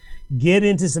States get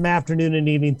into some afternoon and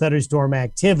evening thunderstorm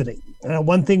activity.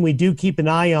 One thing we do keep an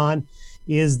eye on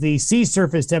is the sea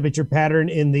surface temperature pattern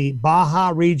in the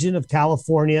Baja region of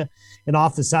California and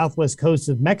off the southwest coast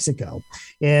of Mexico.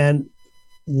 And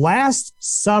last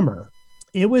summer,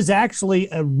 it was actually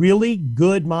a really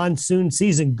good monsoon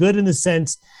season, good in the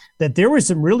sense that there were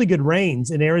some really good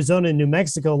rains in Arizona and New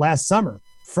Mexico last summer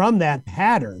from that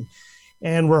pattern.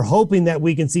 And we're hoping that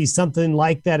we can see something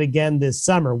like that again this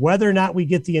summer. Whether or not we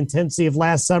get the intensity of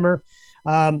last summer,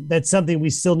 that's something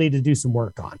we still need to do some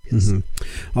work on. Mm-hmm.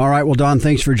 All right. Well, Don,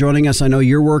 thanks for joining us. I know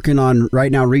you're working on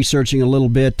right now researching a little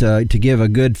bit to give a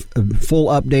good full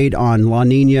update on La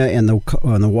Nina and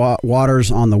the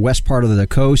waters on the west part of the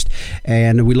coast.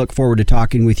 And we look forward to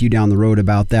talking with you down the road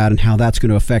about that and how that's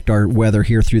going to affect our weather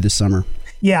here through the summer.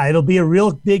 Yeah, it'll be a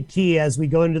real big key as we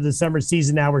go into the summer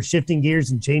season. Now we're shifting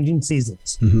gears and changing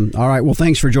seasons. Mm-hmm. All right. Well,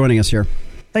 thanks for joining us here.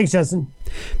 Thanks, Justin.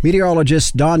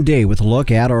 Meteorologist Don Day with a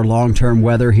look at our long-term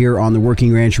weather here on the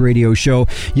Working Ranch Radio Show.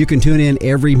 You can tune in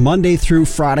every Monday through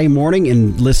Friday morning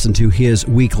and listen to his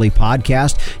weekly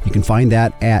podcast. You can find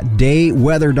that at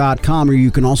dayweather.com, or you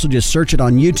can also just search it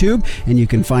on YouTube, and you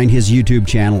can find his YouTube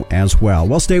channel as well.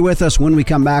 Well, stay with us. When we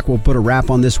come back, we'll put a wrap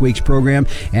on this week's program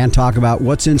and talk about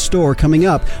what's in store coming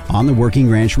up on the Working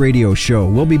Ranch Radio Show.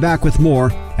 We'll be back with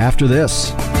more after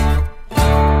this.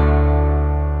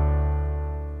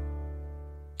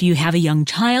 Do you have a young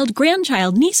child,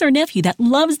 grandchild, niece, or nephew that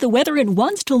loves the weather and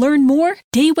wants to learn more?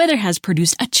 Day Weather has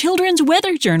produced a children's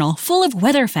weather journal full of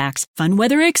weather facts, fun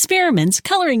weather experiments,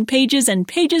 coloring pages, and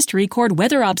pages to record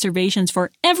weather observations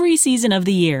for every season of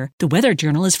the year. The weather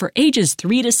journal is for ages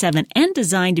 3 to 7 and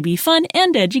designed to be fun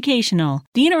and educational.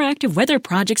 The interactive weather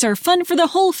projects are fun for the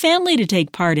whole family to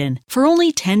take part in. For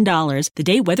only $10, the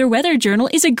Day Weather Journal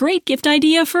is a great gift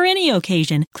idea for any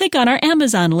occasion. Click on our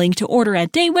Amazon link to order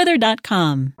at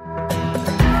dayweather.com.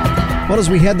 Well, as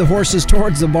we head the horses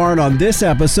towards the barn on this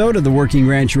episode of the Working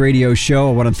Ranch Radio Show,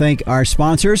 I want to thank our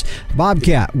sponsors,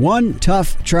 Bobcat, one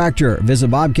tough tractor. Visit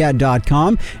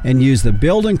bobcat.com and use the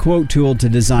build and quote tool to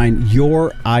design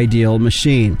your ideal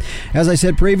machine. As I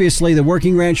said previously, the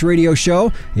Working Ranch Radio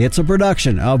Show, it's a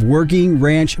production of Working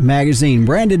Ranch Magazine,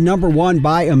 branded #1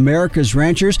 by America's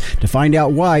Ranchers. To find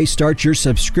out why, start your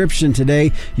subscription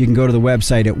today. You can go to the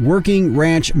website at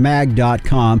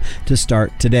workingranchmag.com to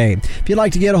start today. If you'd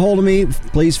like to get a hold of me,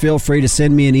 please feel free to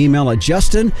send me an email at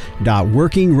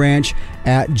justin.workingranch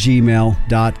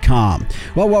 @gmail.com.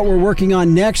 Well, what we're working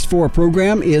on next for a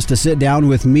program is to sit down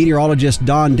with meteorologist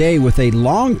Don Day with a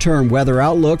long-term weather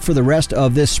outlook for the rest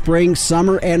of this spring,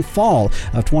 summer, and fall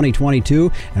of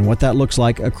 2022 and what that looks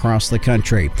like across the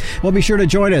country. Well, be sure to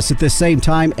join us at this same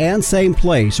time and same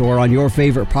place or on your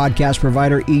favorite podcast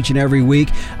provider each and every week.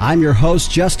 I'm your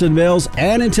host, Justin Mills,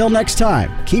 and until next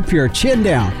time, keep your chin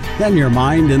down and your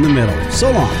mind in the middle.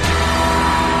 So long.